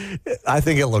 I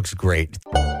think it looks great.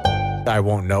 I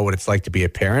won't know what it's like to be a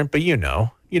parent, but you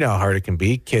know how hard it can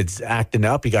be. Kids acting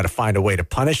up, you got to find a way to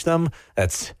punish them.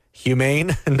 That's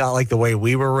humane, not like the way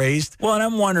we were raised. Well, and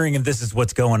I'm wondering if this is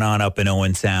what's going on up in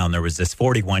Owen Sound. There was this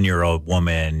 41-year-old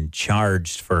woman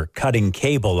charged for cutting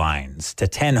cable lines to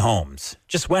 10 homes.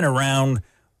 Just went around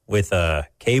with a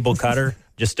cable cutter,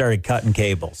 just started cutting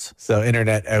cables. So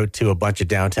internet out to a bunch of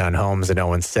downtown homes in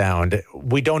Owen Sound.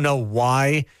 We don't know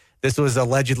why this was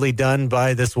allegedly done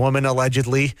by this woman,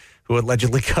 who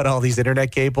allegedly cut all these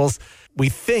internet cables. We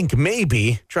think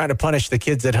maybe trying to punish the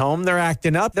kids at home. They're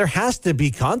acting up. There has to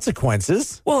be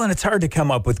consequences. Well, and it's hard to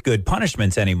come up with good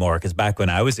punishments anymore because back when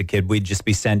I was a kid, we'd just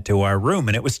be sent to our room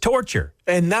and it was torture.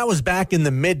 And that was back in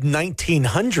the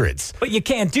mid-1900s. But you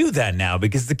can't do that now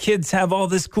because the kids have all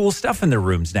this cool stuff in their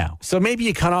rooms now. So maybe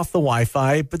you cut off the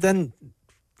Wi-Fi, but then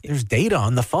there's data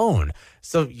on the phone.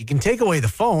 So you can take away the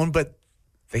phone, but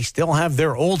they still have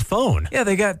their old phone. Yeah,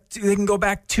 they can go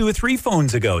back 2 or 3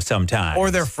 phones ago sometimes.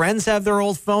 Or their friends have their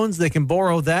old phones. They can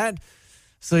borrow that.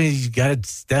 So you got to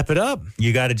step it up.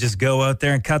 You got to just go out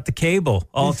there and cut the cable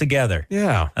altogether.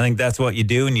 Yeah. I think that's what you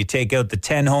do, and you take out the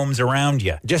 10 homes around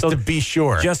you. Just to be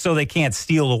sure. Just so they can't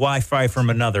steal the Wi-Fi from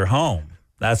another home.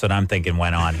 That's what I'm thinking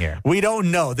went on here. We don't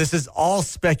know. This is all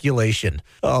speculation.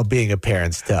 Oh, being a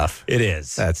parent's tough. It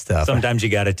is. That's tough. Sometimes you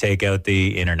got to take out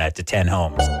the internet to 10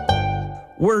 homes.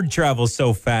 Word travels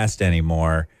so fast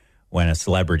anymore when a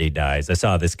celebrity dies. I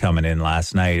saw this coming in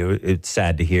last night. It's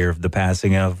sad to hear of the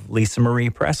passing of Lisa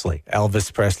Marie Presley.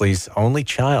 Elvis Presley's only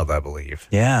child, I believe.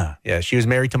 Yeah. Yeah, she was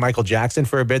married to Michael Jackson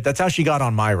for a bit. That's how she got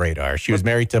on my radar. She was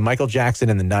married to Michael Jackson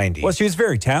in the 90s. Well, she was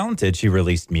very talented. She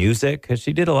released music.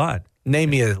 She did a lot.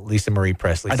 Name me a Lisa Marie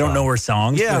Presley song. I don't know her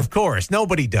songs. Yeah, but of course.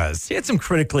 Nobody does. she had some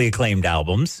critically acclaimed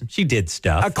albums. She did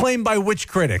stuff. Acclaimed by which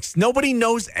critics? Nobody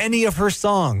knows any of her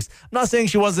songs. I'm not saying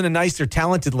she wasn't a nice or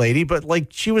talented lady,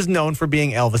 but she was known for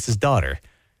being Elvis's daughter.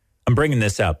 I'm bringing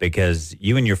this up because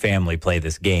you and your family play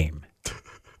this game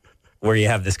where you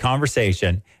have this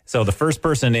conversation. So the first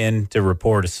person in to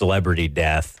report a celebrity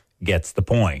death gets the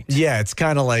point. Yeah, it's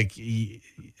kind of like...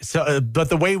 So, but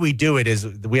the way we do it is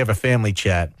we have a family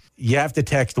chat. You have to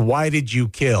text, why did you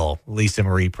kill Lisa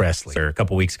Marie Presley? Sir, a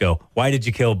couple weeks ago, why did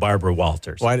you kill Barbara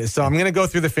Walters? So I'm going to go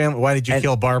through the family. Why did you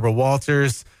kill Barbara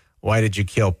Walters? Why did you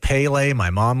kill Pele? My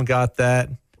mom got that.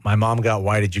 My mom got,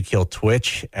 why did you kill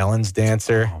Twitch? Ellen's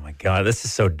dancer. Oh, my God. This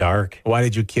is so dark. Why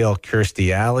did you kill Kirstie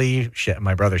Alley?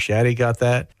 My brother Shaddy got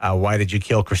that. Why did you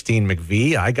kill Christine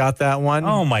McVie? I got that one.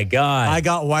 Oh, my God. I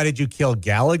got, why did you kill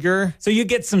Gallagher? So you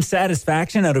get some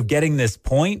satisfaction out of getting this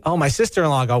point? Oh, my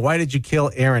sister-in-law got, why did you kill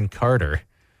Aaron Carter?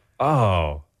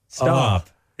 Oh, stop.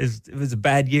 It was a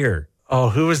bad year. Oh,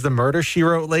 who was the Murder, She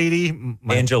Wrote lady?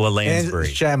 Angela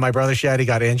Lansbury. My brother Shaddy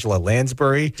got Angela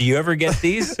Lansbury. Do you ever get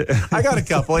these? I got a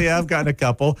couple. Yeah, I've gotten a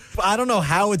couple. I don't know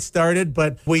how it started,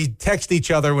 but we text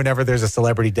each other whenever there's a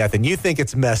celebrity death, and you think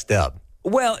it's messed up.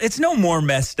 Well, it's no more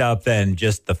messed up than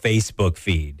just the Facebook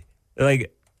feed.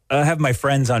 Like, I have my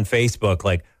friends on Facebook,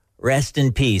 like, rest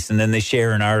in peace. And then they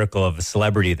share an article of a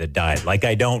celebrity that died. Like,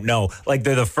 I don't know. Like,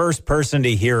 they're the first person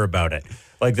to hear about it.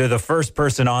 Like, they're the first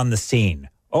person on the scene.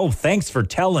 Oh, thanks for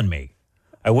telling me.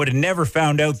 I would have never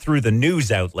found out through the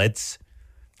news outlets.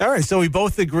 All right, so we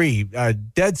both agree.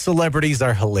 Dead celebrities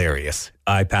are hilarious.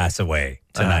 I pass away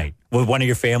tonight. Will one of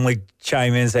your family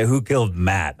chime in and say, who killed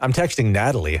Matt? I'm texting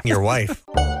Natalie, your wife.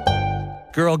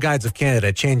 Girl Guides of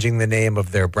Canada changing the name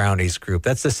of their Brownies group.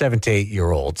 That's the 7 to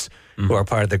 8-year-olds who are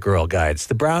part of the Girl Guides.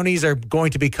 The Brownies are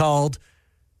going to be called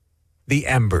the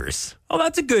Embers. Oh,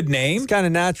 that's a good name. It's kind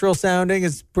of natural sounding.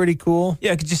 It's pretty cool.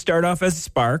 Yeah, could you start off as a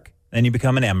spark, then you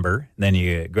become an ember, then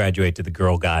you graduate to the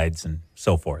Girl Guides and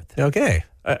so forth. Okay.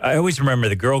 I always remember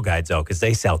the Girl Guides, though, because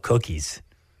they sell cookies.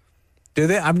 Do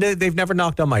they? They've never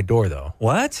knocked on my door, though.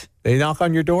 What? They knock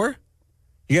on your door?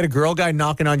 You got a Girl Guide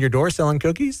knocking on your door selling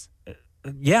cookies?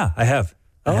 Yeah, I have.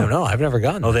 No, I've never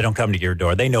gotten Oh, that. they don't come to your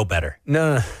door. They know better.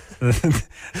 No.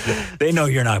 They know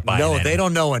you're not buying No, any. they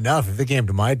don't know enough. If they came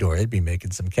to my door, they'd be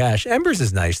making some cash. Embers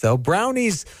is nice, though.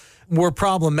 Brownies were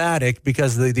problematic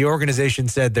because the organization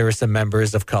said there were some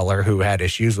members of color who had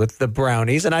issues with the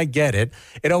brownies, and I get it.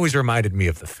 It always reminded me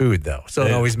of the food, though. So it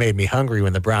Yeah. always made me hungry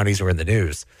when the brownies were in the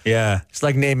news. Yeah. It's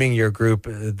like naming your group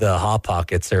the Hot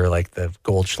Pockets or like the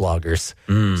Goldschlagers,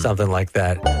 something like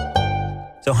that.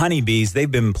 So honeybees,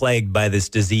 they've been plagued by this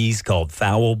disease called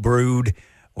foul brood,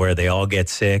 where they all get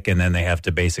sick and then they have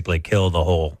to basically kill the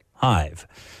whole hive.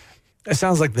 It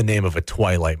sounds like the name of a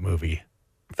Twilight movie.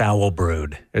 Foul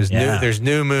brood. There's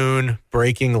New Moon,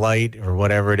 Breaking Light, or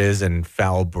whatever it is, and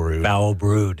Foul Brood. Foul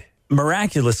brood.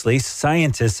 Miraculously,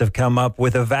 scientists have come up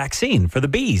with a vaccine for the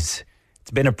bees.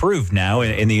 It's been approved now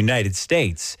in the United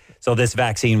States. So this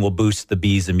vaccine will boost the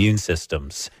bees' immune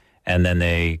systems, and then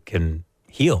they can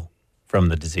heal from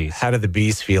the disease. How do the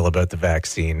bees feel about the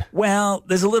vaccine? Well,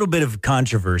 there's a little bit of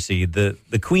controversy. The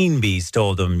queen bees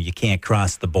told them you can't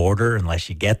cross the border unless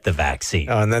you get the vaccine.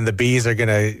 Oh, and then the bees are going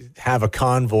to have a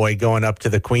convoy going up to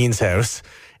the queen's house,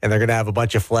 and they're going to have a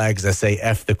bunch of flags that say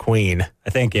F the queen. I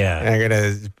think, yeah. And they're going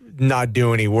to not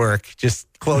do any work, just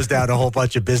close down a whole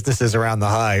bunch of businesses around the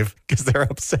hive because they're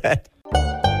upset.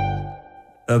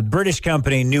 A British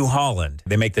company, New Holland,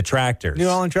 they make the tractors. New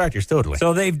Holland tractors, totally.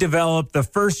 So they've developed the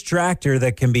first tractor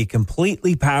that can be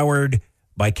completely powered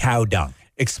by cow dung.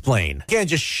 Explain. You can't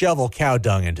just shovel cow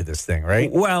dung into this thing, right?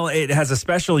 Well, it has a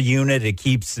special unit. It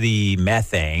keeps the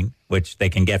methane, which they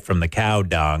can get from the cow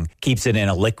dung, keeps it in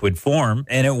a liquid form,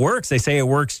 and it works. They say it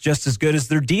works just as good as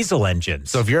their diesel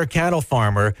engines. So if you're a cattle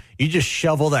farmer, you just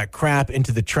shovel that crap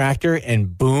into the tractor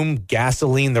and boom,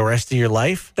 gasoline the rest of your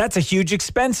life? That's a huge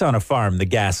expense on a farm, the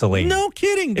gasoline. No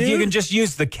kidding, dude. If you can just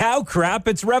use the cow crap,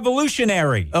 it's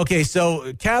revolutionary. Okay,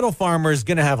 so cattle farmers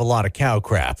going to have a lot of cow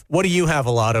crap. What do you have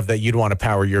a lot of that you'd want to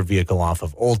power your vehicle off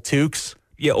of? Old toques?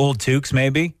 Yeah, old toques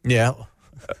maybe. Yeah.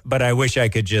 But I wish I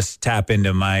could just tap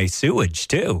into my sewage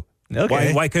too.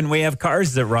 Okay. Why couldn't we have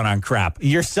cars that run on crap?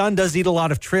 Your son does eat a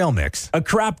lot of trail mix. A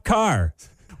crap car.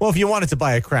 Well, if you wanted to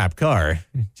buy a crap car,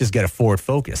 just get a Ford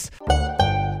Focus.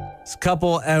 It's a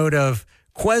couple out of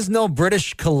Quesnel,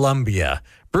 British Columbia.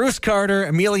 Bruce Carter,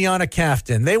 Emiliana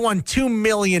Cafton, they won $2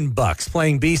 million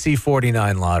playing BC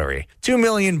 49 lottery. $2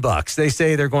 million. They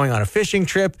say they're going on a fishing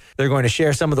trip. They're going to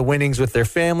share some of the winnings with their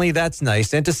family. That's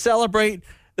nice. And to celebrate,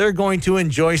 they're going to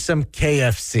enjoy some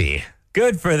KFC.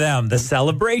 Good for them. The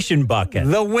celebration bucket.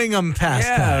 The Wingham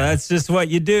pastime. Yeah, that's just what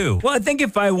you do. Well, I think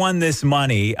if I won this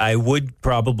money, I would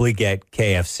probably get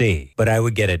KFC, but I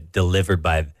would get it delivered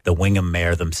by the Wingham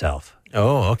mayor themselves.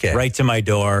 Oh, okay. Right to my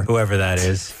door, whoever that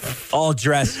is, all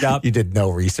dressed up. You did no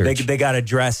research. They got to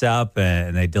dress up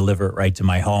and they deliver it right to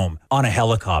my home on a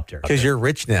helicopter. Because you're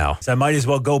rich now. So I might as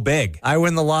well go big. I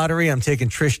win the lottery. I'm taking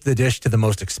Trish to the dish to the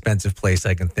most expensive place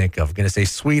I can think of. I'm going to say,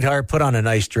 sweetheart, put on a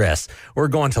nice dress. We're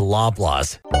going to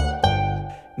Loblaws.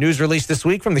 News released this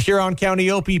week from the Huron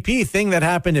County OPP, thing that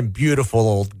happened in beautiful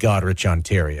old Goderich,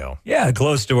 Ontario. Yeah,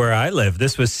 close to where I live.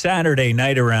 This was Saturday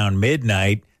night around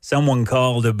midnight. Someone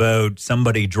called about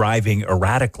somebody driving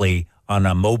erratically on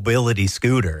a mobility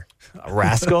scooter. A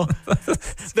rascal?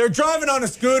 They're driving on a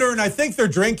scooter, and I think they're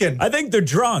drinking. I think they're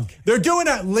drunk. They're doing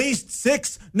at least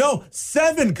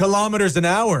 7 kilometers an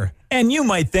hour. And you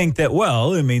might think that,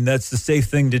 well, I mean, that's the safe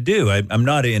thing to do. I'm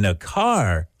not in a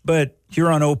car, but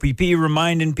Huron OPP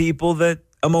reminding people that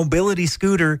a mobility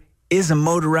scooter is a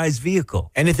motorized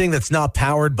vehicle. Anything that's not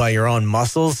powered by your own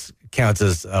muscles counts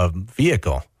as a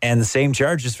vehicle. And the same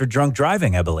charges for drunk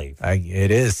driving, I believe.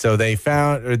 It is. So they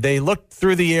looked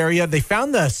through the area. They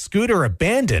found the scooter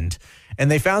abandoned, and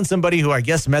they found somebody who I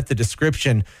guess met the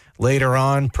description. Later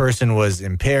on, person was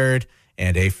impaired,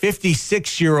 and a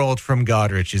 56-year-old from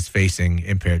Goderich is facing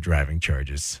impaired driving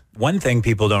charges. One thing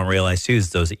people don't realize, too, is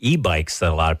those e-bikes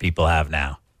that a lot of people have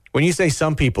now. When you say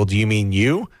some people, do you mean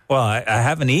you? Well, I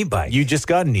have an e-bike. You just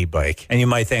got an e-bike. And you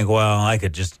might think, well, I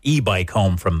could just e-bike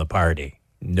home from the party.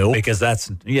 Nope. Because that's,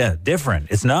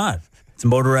 different. It's not. It's a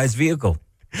motorized vehicle.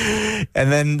 And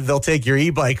then they'll take your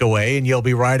e-bike away and you'll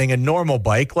be riding a normal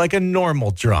bike like a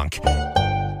normal drunk.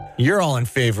 You're all in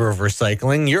favor of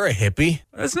recycling. You're a hippie.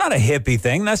 It's not a hippie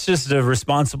thing. That's just a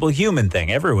responsible human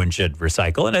thing. Everyone should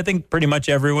recycle, and I think pretty much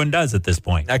everyone does at this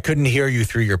point. I couldn't hear you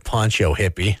through your poncho,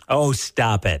 hippie. Oh,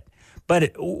 stop it.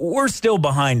 But we're still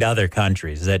behind other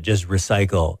countries that just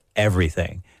recycle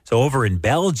everything. So over in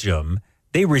Belgium,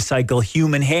 they recycle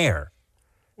human hair.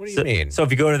 What do you mean? So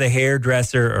if you go to the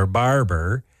hairdresser or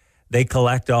barber, they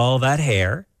collect all that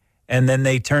hair, and then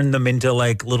they turn them into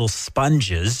like little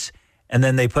sponges, and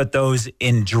then they put those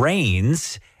in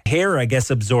drains. Hair, I guess,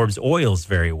 absorbs oils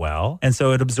very well, and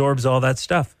so it absorbs all that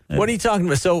stuff. What are you talking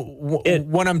about? So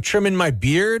when I'm trimming my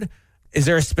beard, is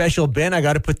there a special bin I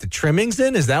got to put the trimmings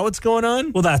in? Is that what's going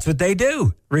on? Well, that's what they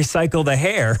do. Recycle the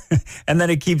hair, and then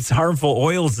it keeps harmful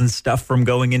oils and stuff from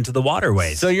going into the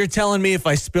waterways. So you're telling me if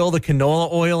I spill the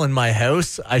canola oil in my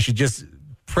house, I should just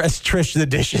press Trish the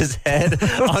Dish's head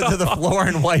onto the floor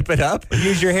and wipe it up?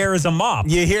 Use your hair as a mop.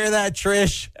 You hear that,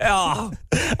 Trish? Oh,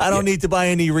 I don't need to buy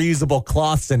any reusable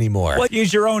cloths anymore. well,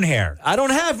 use your own hair. I don't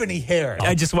have any hair.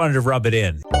 I just wanted to rub it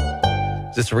in.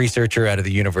 This researcher out of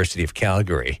the University of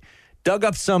Calgary dug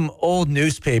up some old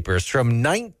newspapers from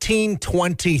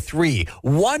 1923,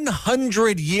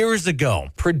 100 years ago.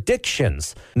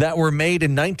 Predictions that were made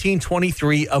in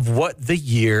 1923 of what the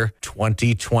year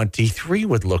 2023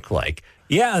 would look like.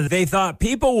 Yeah, they thought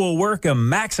people will work a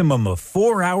maximum of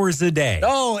 4 hours a day.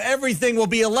 Oh, everything will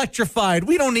be electrified.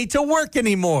 We don't need to work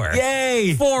anymore.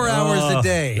 Yay! 4 hours a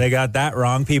day. They got that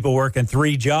wrong. People working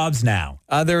 3 jobs now.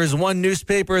 There is one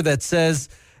newspaper that says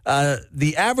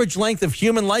the average length of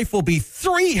human life will be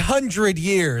 300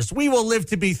 years. We will live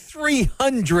to be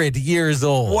 300 years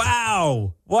old.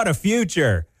 Wow, what a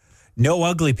future. No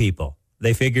ugly people.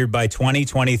 They figured by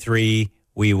 2023,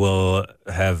 we will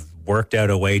have worked out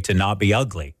a way to not be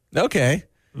ugly. Okay.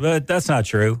 But that's not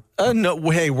true. No,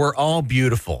 hey, we're all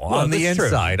beautiful on the that's true.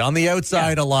 inside. On the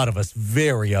outside, a lot of us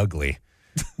very ugly.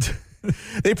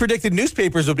 They predicted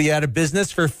newspapers would be out of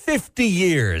business for 50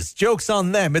 years. Joke's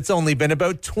on them. It's only been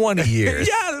about 20 years.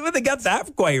 Yeah, but they got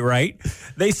that quite right.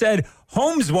 They said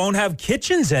homes won't have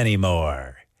kitchens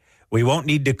anymore. We won't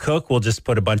need to cook. We'll just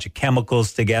put a bunch of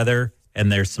chemicals together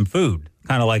and there's some food,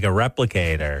 kind of like a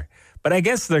replicator. But I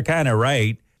guess they're kind of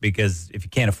right because if you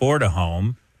can't afford a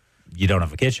home, you don't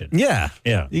have a kitchen. Yeah.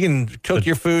 Yeah. You can cook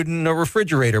your food in a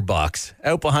refrigerator box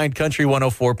out behind Country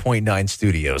 104.9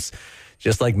 studios,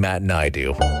 just like Matt and I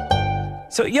do.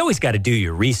 So you always got to do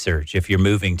your research if you're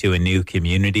moving to a new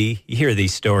community. You hear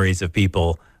these stories of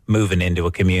people moving into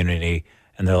a community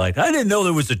and they're like, I didn't know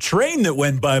there was a train that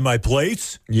went by my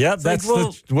place. Yep, It's that's like,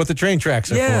 well, what the train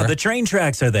tracks are yeah, for. the train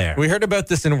tracks are there. We heard about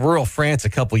this in rural France a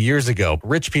couple years ago.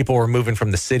 Rich people were moving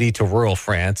from the city to rural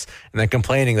France and then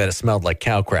complaining that it smelled like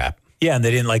cow crap. Yeah, and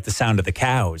they didn't like the sound of the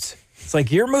cows. It's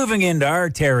like, you're moving into our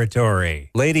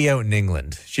territory. Lady out in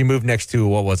England, she moved next to,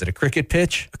 what was it, a cricket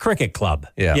pitch? A cricket club.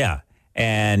 Yeah. Yeah.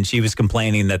 And she was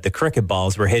complaining that the cricket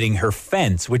balls were hitting her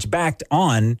fence, which backed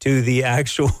on to the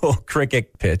actual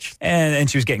cricket Pitch. And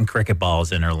she was getting cricket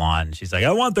balls in her lawn. She's like,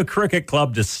 I want the cricket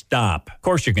club to stop. Of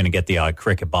course, you're going to get the odd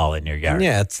cricket ball in your yard.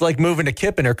 Yeah, it's like moving to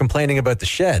Kippen or complaining about the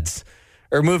sheds,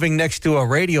 or moving next to a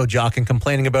radio jock and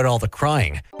complaining about all the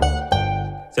crying.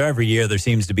 So every year there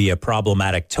seems to be a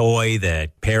problematic toy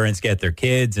that parents get their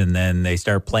kids and then they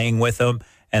start playing with them.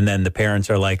 And then the parents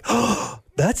are like, oh,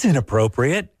 that's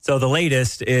inappropriate. So the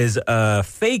latest is a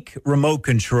fake remote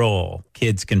control.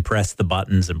 Kids can press the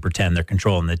buttons and pretend they're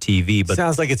controlling the TV. But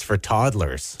Sounds like it's for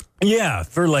toddlers. yeah,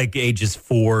 for like ages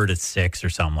 4 to 6 or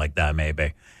something like that,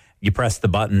 maybe. You press the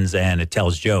buttons and it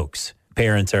tells jokes.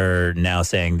 Parents are now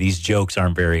saying these jokes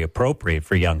aren't very appropriate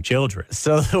for young children.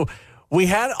 So we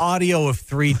had audio of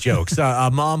 3 jokes. A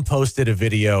mom posted a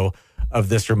video of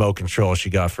this remote control she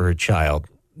got for her child.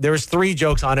 There was 3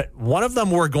 jokes on it. One of them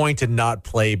we're going to not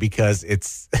play because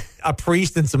it's a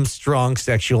priest and some strong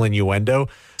sexual innuendo.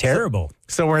 Terrible.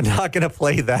 So we're not going to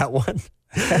play that one.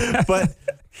 But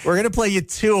we're going to play you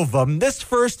 2 of them. This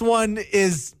first one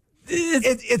is,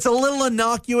 it's a little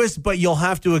innocuous, but you'll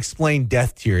have to explain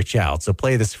death to your child. So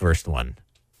play this first one.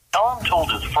 Tom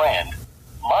told his friend,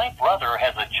 my brother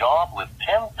has a job with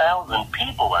 10,000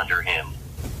 people under him.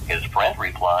 His friend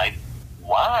replied,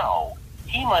 wow,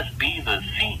 he must be the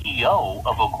CEO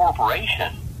of a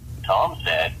corporation. Tom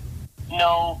said,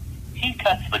 no, he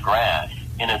cuts the grass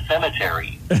in a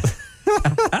cemetery.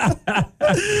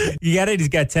 You got it? He's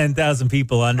got 10,000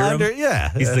 people under him. Yeah.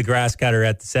 He's the grass cutter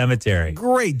at the cemetery.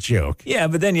 Great joke. Yeah,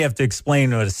 but then you have to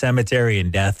explain what a cemetery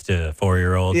and death to a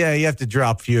 4-year-old. Yeah, you have to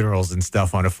drop funerals and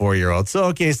stuff on a 4-year-old. So,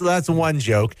 okay, so that's one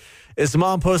joke. His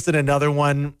mom posted another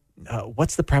one.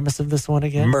 What's the premise of this one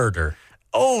again? Murder.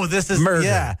 Oh, this is Murder.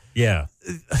 Yeah. Yeah.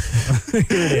 Here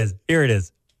it is. Here it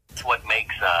is. It's what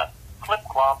makes a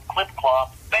clip-clop,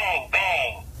 clip-clop, bang,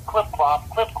 bang, clip-clop,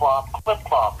 clip-clop,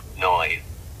 clip-clop noise.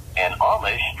 An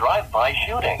Amish drive-by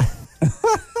shooting.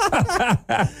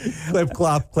 Clip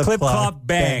clop, Clip, clop,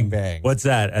 bang. bang. What's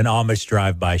that? An Amish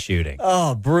drive-by shooting.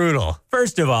 Oh, brutal.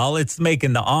 First of all, it's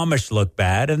making the Amish look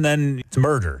bad, and then it's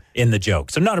murder in the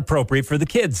joke. So not appropriate for the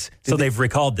kids. So they've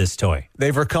recalled this toy.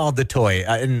 They've recalled the toy,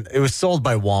 and it was sold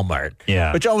by Walmart.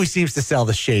 Yeah. Which always seems to sell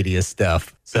the shadiest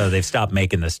stuff. So they've stopped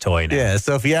making this toy now. Yeah,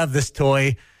 so if you have this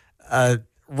toy,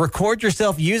 record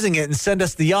yourself using it and send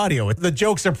us the audio. The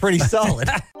jokes are pretty solid.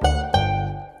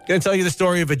 Going to tell you the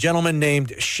story of a gentleman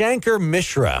named Shankar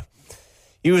Mishra.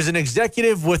 He was an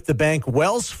executive with the bank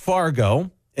Wells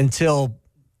Fargo until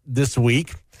this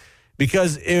week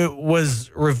because it was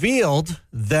revealed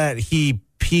that he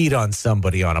peed on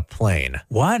somebody on a plane.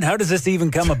 What? How does this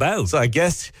even come about? So I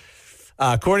guess,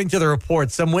 according to the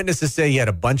report, some witnesses say he had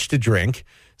a bunch to drink,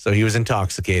 so he was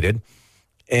intoxicated.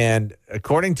 And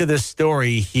according to this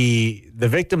story, the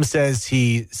victim says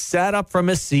he sat up from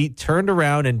his seat, turned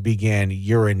around, and began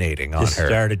urinating on Just her.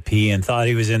 started peeing. Thought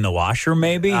he was in the washroom,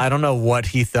 maybe? I don't know what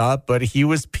he thought, but he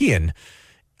was peeing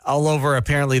all over,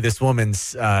 apparently, this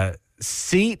woman's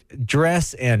seat,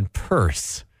 dress, and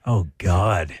purse. Oh,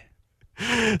 God.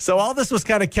 So all this was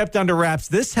kind of kept under wraps.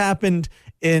 This happened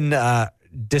in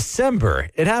December.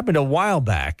 It happened a while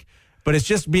back, but it's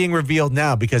just being revealed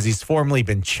now because he's formally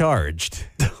been charged.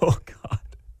 Oh, God.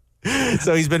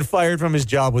 So he's been fired from his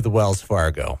job with Wells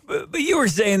Fargo. But you were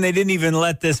saying they didn't even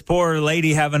let this poor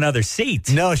lady have another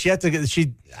seat. No, she asked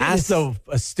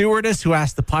a stewardess who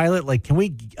asked the pilot, like, can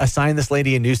we assign this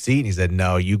lady a new seat? And he said,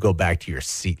 no, you go back to your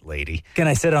seat, lady. Can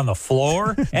I sit on the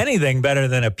floor? Anything better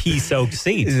than a pea-soaked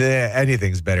seat. Yeah,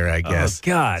 anything's better, I guess. Oh,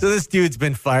 God. So this dude's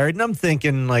been fired, and I'm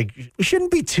thinking, like, we shouldn't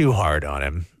be too hard on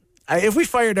him. If we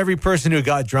fired every person who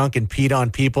got drunk and peed on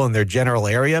people in their general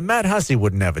area, Matt Hussey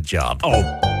wouldn't have a job.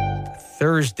 Oh,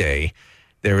 Thursday,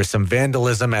 there was some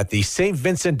vandalism at the St.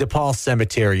 Vincent de Paul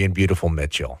Cemetery in beautiful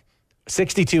Mitchell.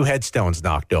 62 headstones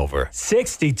knocked over.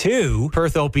 62?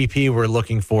 Perth OPP were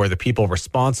looking for the people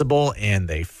responsible, and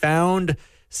they found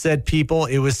said people.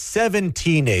 It was 7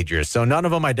 teenagers, so none of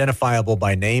them identifiable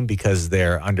by name because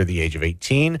they're under the age of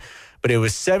 18. But it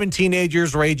was 7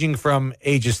 teenagers ranging from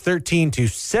ages 13 to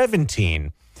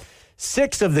 17.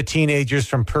 6 of the teenagers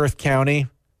from Perth County.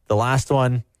 The last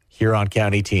one, Huron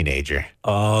County teenager.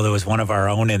 Oh, there was one of our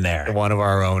own in there. One of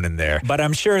our own in there. But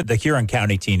I'm sure the Huron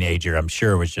County teenager,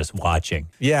 was just watching.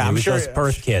 Yeah, I'm I'm sure sure- those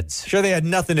Perth kids. Sure, they had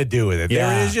nothing to do with it.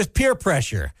 Yeah. It was just peer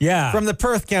pressure. Yeah. From the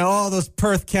Perth County, all those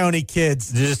Perth County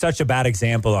kids. There's just such a bad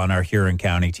example on our Huron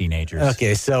County teenagers.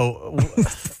 Okay, so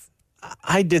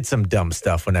I did some dumb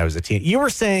stuff when I was a teen. You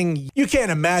were saying you can't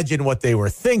imagine what they were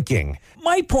thinking.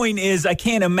 My point is, I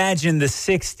can't imagine the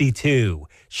 62.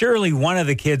 Surely one of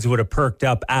the kids would have perked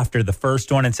up after the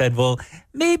first one and said, well,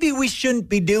 maybe we shouldn't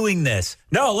be doing this.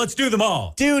 No, let's do them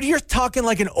all. Dude, you're talking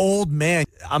like an old man.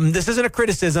 This isn't a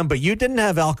criticism, but you didn't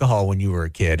have alcohol when you were a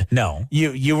kid. No.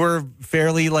 You were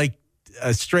fairly like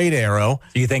a straight arrow.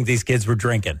 Do you think these kids were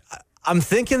drinking? I'm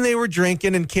thinking they were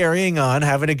drinking and carrying on,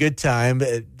 having a good time,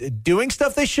 doing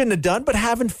stuff they shouldn't have done, but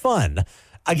having fun.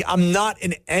 I'm not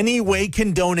in any way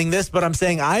condoning this, but I'm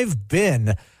saying I've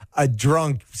been a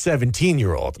drunk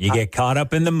 17-year-old. You get caught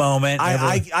up in the moment.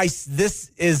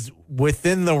 This is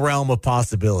within the realm of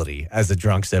possibility as a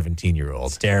drunk 17-year-old.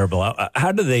 It's terrible.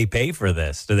 How do they pay for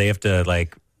this? Do they have to,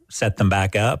 set them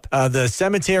back up? The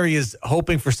cemetery is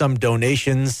hoping for some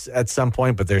donations at some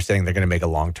point, but they're saying they're going to make a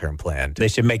long-term plan. They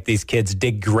should make these kids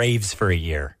dig graves for a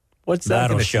year. What's that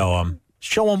That'll gonna show them.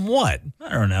 Show them what? I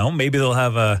don't know. Maybe they'll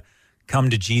have a come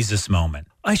to Jesus moment.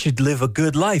 I should live a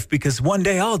good life because one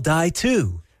day I'll die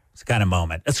too. It's kind of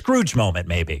moment. A Scrooge moment,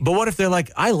 maybe. But what if they're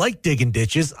like, I like digging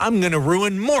ditches. I'm going to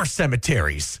ruin more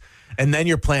cemeteries. And then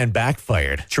your plan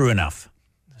backfired. True enough.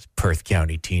 Perth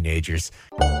County teenagers.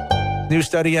 New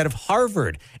study out of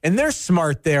Harvard. And they're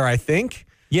smart there, I think.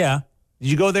 Yeah. Did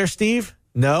you go there, Steve?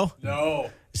 No?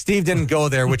 Steve didn't go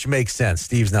there, which makes sense.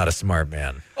 Steve's not a smart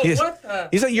man.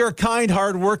 You're a kind,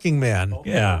 hard-working man.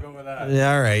 Yeah.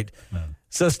 Yeah, all right.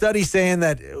 So studies saying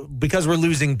that because we're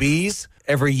losing bees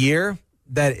every year,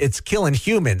 that it's killing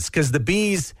humans because the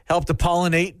bees help to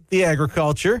pollinate the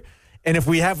agriculture. And if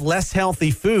we have less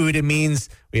healthy food, it means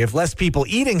we have less people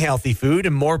eating healthy food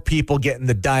and more people getting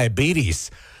the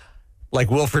diabetes,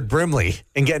 like Wilfred Brimley,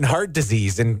 and getting heart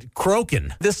disease and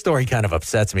croaking. This story kind of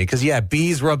upsets me because,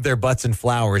 bees rub their butts in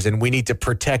flowers and we need to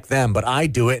protect them. But I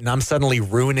do it and I'm suddenly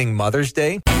ruining Mother's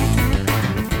Day.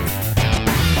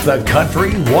 The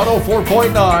Country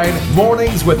 104.9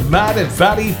 Mornings with Matt and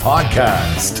Fatty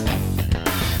podcast.